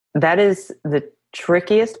 that is the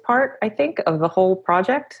trickiest part, I think, of the whole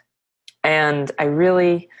project. And I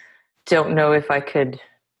really don't know if I could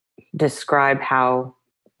describe how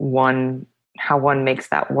one makes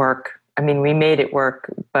that work. I mean, we made it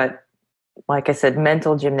work, but like I said,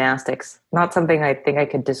 mental gymnastics, not something I think I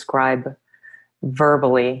could describe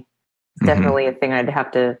verbally. Definitely a thing I'd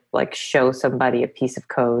have to like show somebody a piece of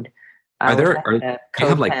code. Do you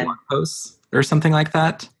have like blog posts or something like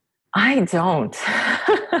that? I don't.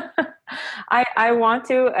 I want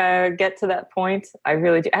to get to that point. I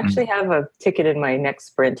really do. Actually have a ticket in my next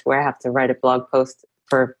sprint where I have to write a blog post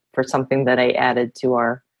for something that I added to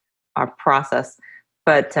our process.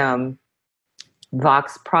 But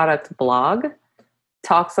Vox product blog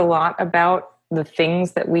talks a lot about the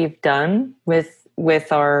things that we've done with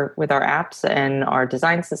our apps and our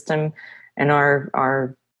design system and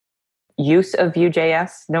our use of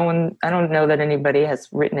VueJS. I don't know that anybody has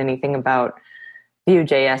written anything about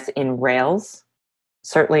VueJS in Rails.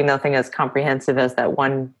 Certainly nothing as comprehensive as that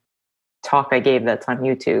one talk I gave that's on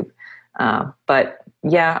YouTube. But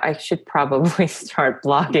yeah, I should probably start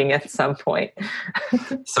blogging at some point.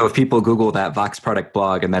 So if people Google that Vox product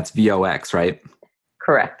blog, and that's VOX, right?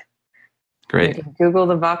 Correct. Great. You can Google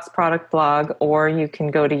the Vox product blog, or you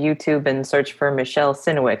can go to YouTube and search for Michele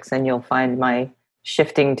Cynowicz, and you'll find my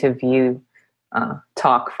shifting to Vue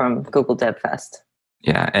talk from Google Dev Fest.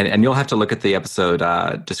 Yeah, and you'll have to look at the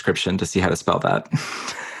episode description to see how to spell that.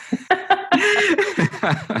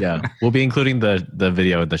 Yeah, we'll be including the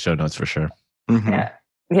video in the show notes for sure. Mm-hmm.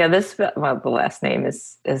 Yeah. The last name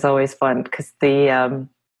is always fun because I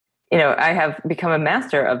have become a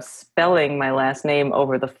master of spelling my last name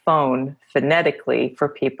over the phone phonetically for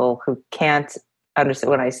people who can't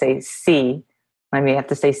understand when I say C. I may have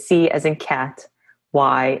to say C as in cat,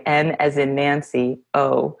 Y, N as in Nancy,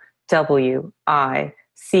 O, W, I,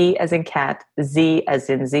 C as in cat, Z as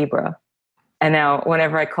in zebra. And now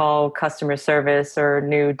whenever I call customer service or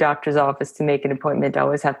new doctor's office to make an appointment, I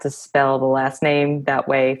always have to spell the last name that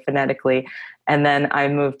way phonetically. And then I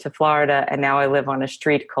moved to Florida, and now I live on a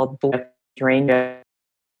street called Blue Hydrangea.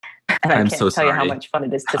 And I can't tell you how much fun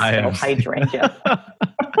it is to spell hydrangea.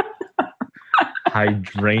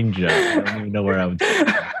 Hydrangea. I don't even know where I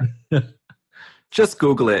would. Just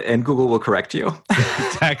Google it, and Google will correct you.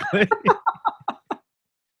 Exactly.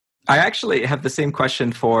 I actually have the same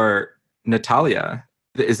question for Natalia.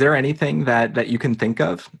 Is there anything that you can think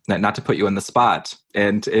of, not to put you on the spot,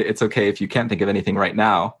 and it's okay if you can't think of anything right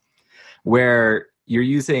now, where you're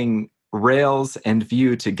using Rails and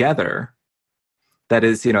Vue together that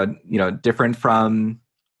is, different from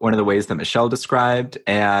one of the ways that Michele described,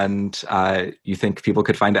 and you think people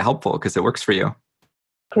could find it helpful because it works for you?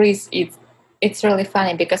 Chris, it's really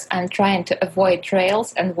funny because I'm trying to avoid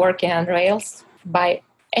Rails and working on Rails by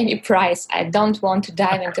any price. I don't want to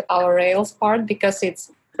dive into our Rails part because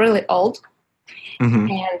it's really old.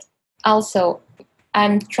 Mm-hmm. And also,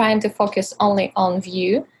 I'm trying to focus only on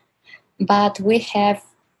Vue, but we have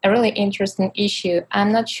a really interesting issue.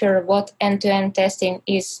 I'm not sure what end-to-end testing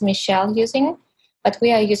is Michele using, but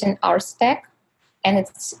we are using RSpec, and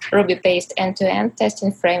it's Ruby-based end-to-end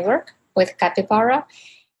testing framework with Capybara.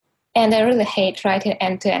 And I really hate writing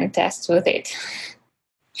end-to-end tests with it.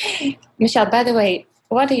 Michele, by the way,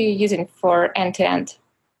 what are you using for end-to-end?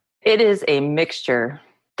 It is a mixture.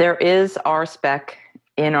 There is RSpec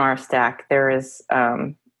in our stack. There is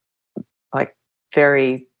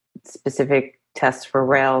very specific tests for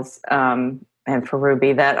Rails and for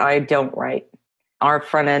Ruby that I don't write. Our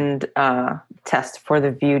front-end test for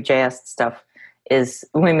the VueJS stuff is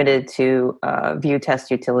limited to Vue test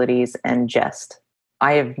utilities and Jest.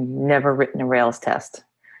 I have never written a Rails test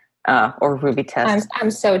or Ruby test.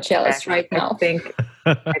 I'm so jealous right now. I think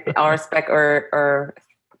RSpec or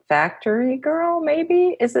Factory Girl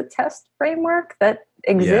maybe is a test framework that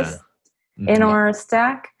exists in our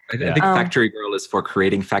stack. I think Factory Girl is for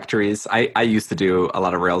creating factories. I used to do a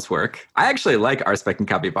lot of Rails work. I actually like RSpec and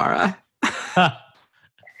Capybara.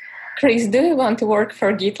 Chris, do you want to work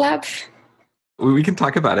for GitLab? We can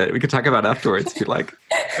talk about it. We can talk about it afterwards if you like.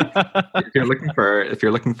 If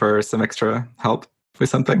you're looking for some extra help with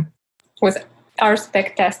something. With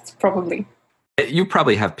RSpec tests, probably. You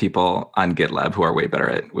probably have people on GitLab who are way better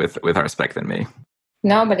at with RSpec than me.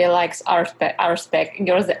 Nobody likes RSpec.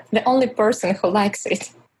 You're the only person who likes it.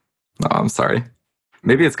 Oh, I'm sorry.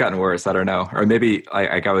 Maybe it's gotten worse. I don't know. Or maybe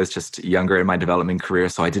I was just younger in my development career,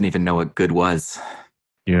 so I didn't even know what good was.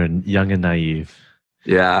 You're young and naive.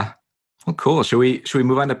 Yeah. Well, cool. Should we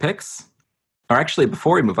move on to picks? Or actually,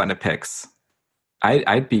 before we move on to picks,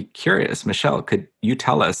 I'd be curious, Michele, could you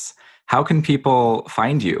tell us how can people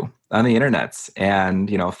find you on the internets and,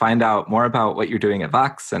 find out more about what you're doing at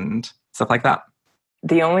Vox and stuff like that?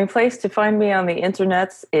 The only place to find me on the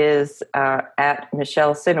internets is at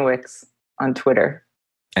Michele Cynowicz on Twitter.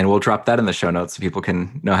 And we'll drop that in the show notes so people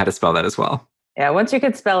can know how to spell that as well. Yeah, once you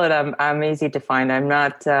can spell it, I'm easy to find. I'm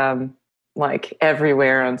not like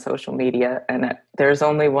everywhere on social media, and there's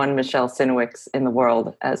only one Michele Cynowicz in the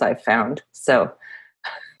world, as I've found. So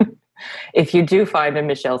if you do find a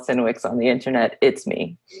Michele Cynowicz on the internet, it's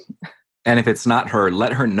me. And if it's not her,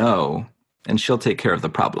 let her know, and she'll take care of the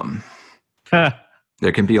problem.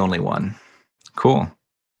 There can be only one. Cool.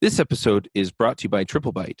 This episode is brought to you by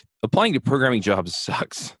TripleByte. Applying to programming jobs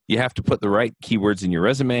sucks. You have to put the right keywords in your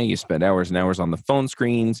resume, you spend hours and hours on the phone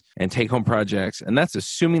screens and take-home projects, and that's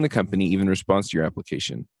assuming the company even responds to your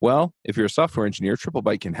application. Well, if you're a software engineer,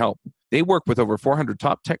 TripleByte can help. They work with over 400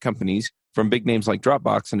 top tech companies, from big names like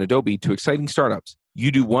Dropbox and Adobe to exciting startups.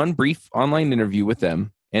 You do one brief online interview with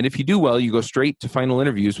them, and if you do well, you go straight to final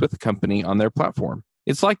interviews with the company on their platform.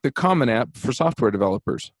 It's like the Common App for software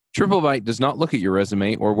developers. TripleByte does not look at your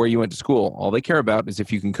resume or where you went to school. All they care about is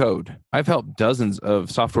if you can code. I've helped dozens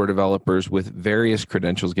of software developers with various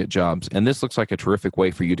credentials get jobs, and this looks like a terrific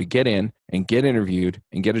way for you to get in and get interviewed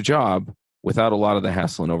and get a job without a lot of the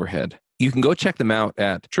hassle and overhead. You can go check them out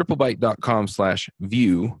at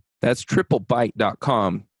triplebyte.com/view. That's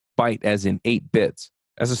triplebyte.com, byte as in 8 bits.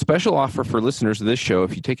 As a special offer for listeners of this show,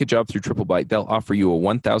 if you take a job through TripleByte, they'll offer you a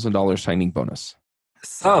 $1,000 signing bonus.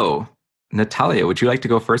 So, Natalia, would you like to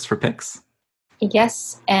go first for picks?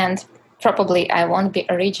 Yes, and probably I won't be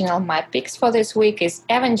original. My picks for this week is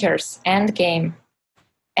Avengers Endgame.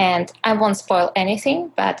 And I won't spoil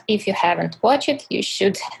anything, but if you haven't watched it, you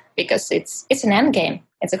should, because it's an endgame.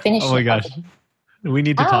 It's a finish. Oh my gosh. We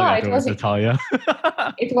need to talk afterwards, Natalia.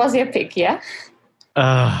 It was your pick, yeah?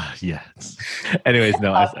 Yes. Anyways,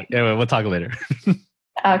 no. Anyway, we'll talk later.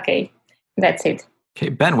 Okay, that's it. Okay,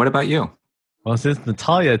 Ben, what about you? Well, since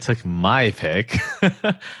Natalia took my pick,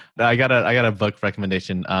 I got a book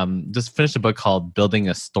recommendation. Just finished a book called Building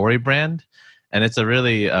a Story Brand. And it's a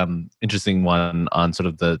really interesting one on sort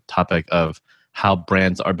of the topic of how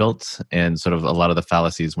brands are built and sort of a lot of the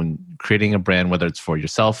fallacies when creating a brand, whether it's for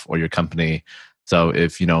yourself or your company. So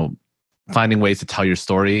if, finding ways to tell your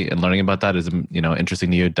story and learning about that is,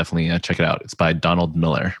 interesting to you, definitely check it out. It's by Donald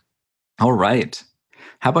Miller. All right.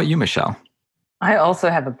 How about you, Michele? I also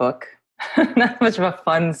have a book. Not much of a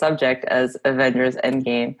fun subject as Avengers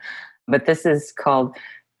Endgame, but this is called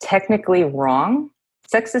Technically Wrong: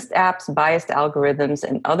 Sexist Apps, Biased Algorithms,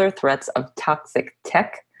 and Other Threats of Toxic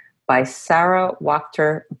Tech by Sarah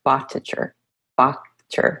Wachter-Bottcher.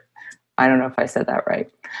 I don't know if I said that right.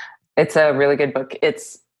 It's a really good book.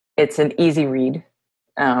 It's an easy read,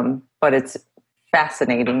 but it's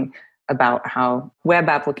fascinating about how web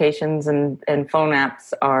applications and phone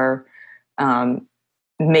apps are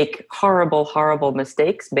make horrible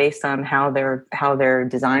mistakes based on how they're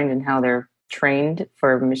designed and how they're trained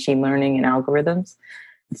for machine learning and algorithms.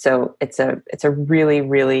 So it's a really,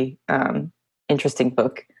 really interesting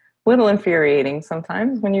book. A little infuriating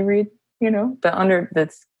sometimes when you read,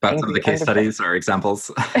 that's about some of the case studies or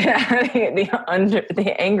examples. Yeah,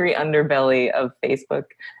 the angry underbelly of Facebook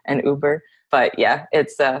and Uber. But yeah,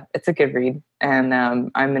 it's a good read, and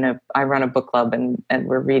I run a book club, and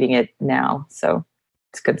we're reading it now, so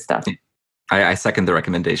it's good stuff. I second the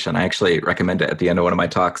recommendation. I actually recommend it at the end of one of my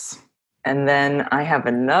talks. And then I have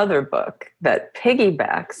another book that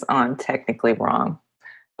piggybacks on Technically Wrong,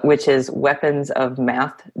 which is Weapons of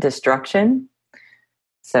Math Destruction.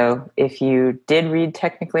 So if you did read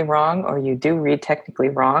Technically Wrong, or you do read Technically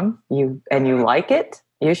Wrong, you like it,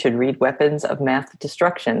 you should read Weapons of Math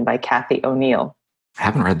Destruction by Kathy O'Neill. I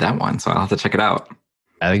haven't read that one, so I'll have to check it out.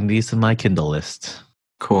 Adding these to my Kindle list.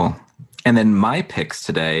 Cool. And then my picks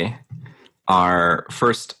today are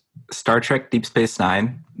first Star Trek Deep Space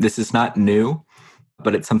Nine. This is not new,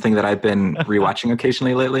 but it's something that I've been rewatching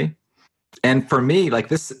occasionally lately. And for me, like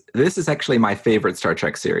this is actually my favorite Star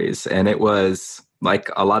Trek series. And it was,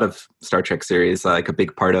 like a lot of Star Trek series, like a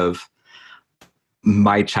big part of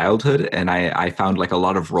my childhood. And I found like a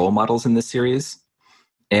lot of role models in this series.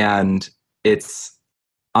 And it's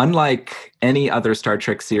unlike any other Star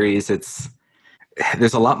Trek series.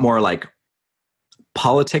 There's a lot more like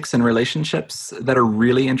politics and relationships that are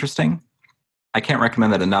really interesting. I can't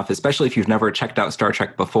recommend that enough, especially if you've never checked out Star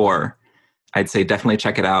Trek before. I'd say definitely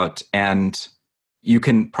check it out. And you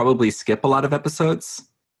can probably skip a lot of episodes,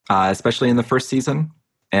 especially in the first season.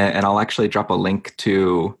 And I'll actually drop a link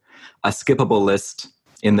to a skippable list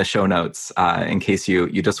in the show notes in case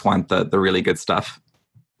you just want the really good stuff.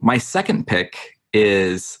 My second pick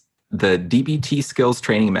is the DBT Skills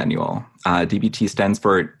Training Manual. DBT stands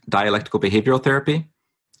for Dialectical Behavioral Therapy.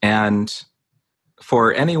 And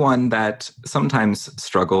for anyone that sometimes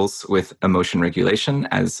struggles with emotion regulation,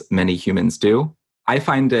 as many humans do, I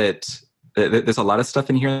find there's a lot of stuff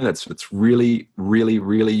in here that's really, really,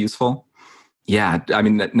 really useful. Yeah, I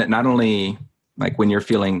mean, not only like when you're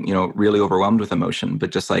feeling, really overwhelmed with emotion,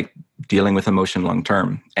 but just like dealing with emotion long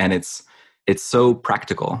term. And it's so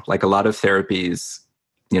practical. Like a lot of therapies,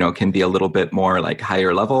 can be a little bit more like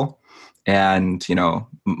higher level and,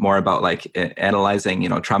 more about like analyzing,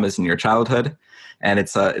 traumas in your childhood. And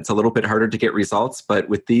it's a little bit harder to get results. But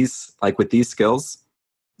with these skills,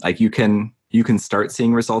 like you can start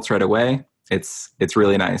seeing results right away. It's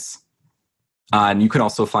really nice. And you can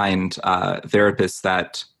also find therapists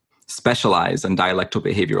that specialize in dialectical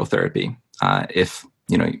behavioral therapy if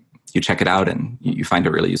you check it out and you find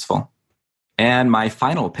it really useful. And my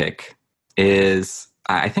final pick is,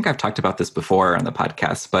 I think I've talked about this before on the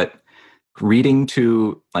podcast, but reading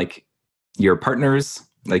to like your partners.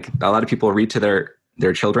 Like a lot of people read to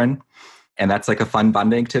their children, and that's like a fun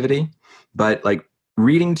bonding activity. But like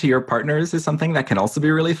reading to your partners is something that can also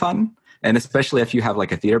be really fun. And especially if you have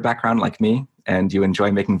like a theater background like me and you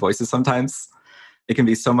enjoy making voices sometimes, it can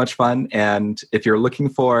be so much fun. And if you're looking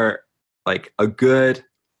for like a good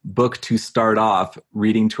book to start off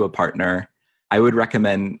reading to a partner, I would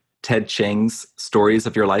recommend Ted Chiang's Stories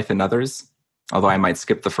of Your Life and Others, although I might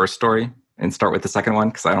skip the first story and start with the second one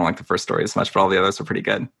because I don't like the first story as much, but all the others are pretty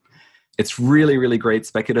good. It's really, really great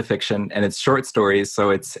speculative fiction, and it's short stories,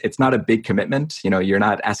 so it's not a big commitment. You're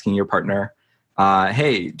not asking your partner,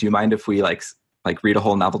 hey, do you mind if we like read a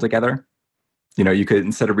whole novel together? You could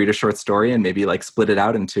instead of read a short story and maybe like split it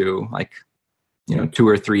out into like, 2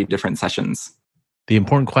 or 3 different sessions. The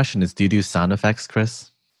important question is, do you do sound effects,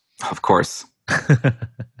 Chris? Of course.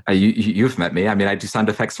 You've met me. I mean, I do sound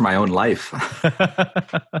effects for my own life.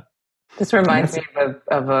 This reminds me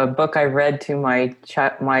of a book I read to my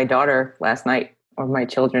daughter last night, or my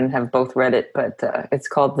children have both read it, but it's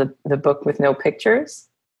called The Book with No Pictures.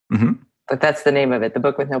 Mm-hmm. But that's the name of it, The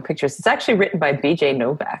Book with No Pictures. It's actually written by B.J.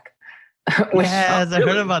 Novak. Yes, I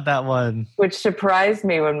heard about that one. Which surprised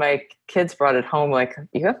me when my kids brought it home. Like,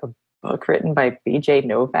 you have a book written by B.J.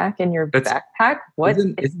 Novak in your backpack? What?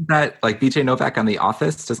 Isn't that like B.J. Novak on The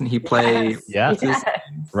Office? Doesn't he play? Yes.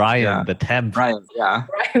 Ryan, the temp. Ryan, yeah.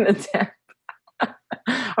 Ryan the temp.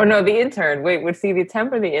 Oh no, the intern. Wait, was he the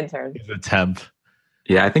temp or the intern? He's a temp.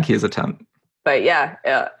 Yeah, I think he is a temp. But yeah,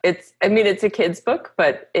 it's a kid's book,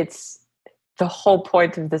 but it's the whole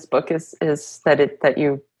point of this book is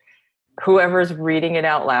that whoever's reading it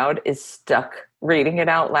out loud is stuck reading it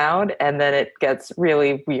out loud, and then it gets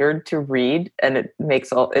really weird to read, and it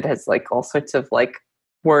has like all sorts of like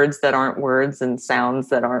words that aren't words and sounds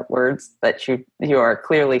that aren't words that you are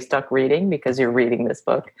clearly stuck reading because you're reading this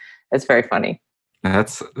book. It's very funny.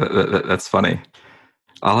 That's funny.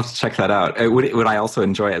 I'll have to check that out. Would I also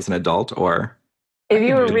enjoy it as an adult, or if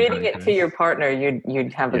you were reading it to your partner,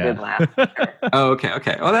 you'd have a good laugh. Oh,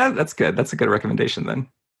 okay. Well, that's good. That's a good recommendation then.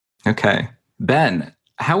 Okay, Ben,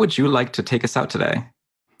 how would you like to take us out today?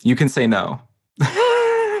 You can say no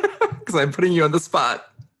because I'm putting you on the spot.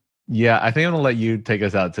 Yeah, I think I'm gonna let you take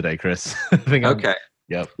us out today, Chris. Okay.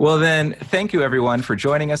 Yep. Well then, thank you everyone for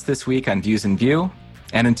joining us this week on Views in Vue,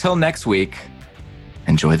 and until next week,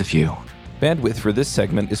 enjoy the view. Bandwidth for this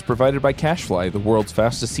segment is provided by CacheFly, the world's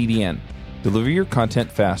fastest CDN. Deliver your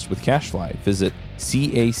content fast with CacheFly. Visit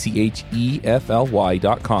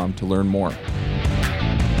CACHEFLY.com to learn more.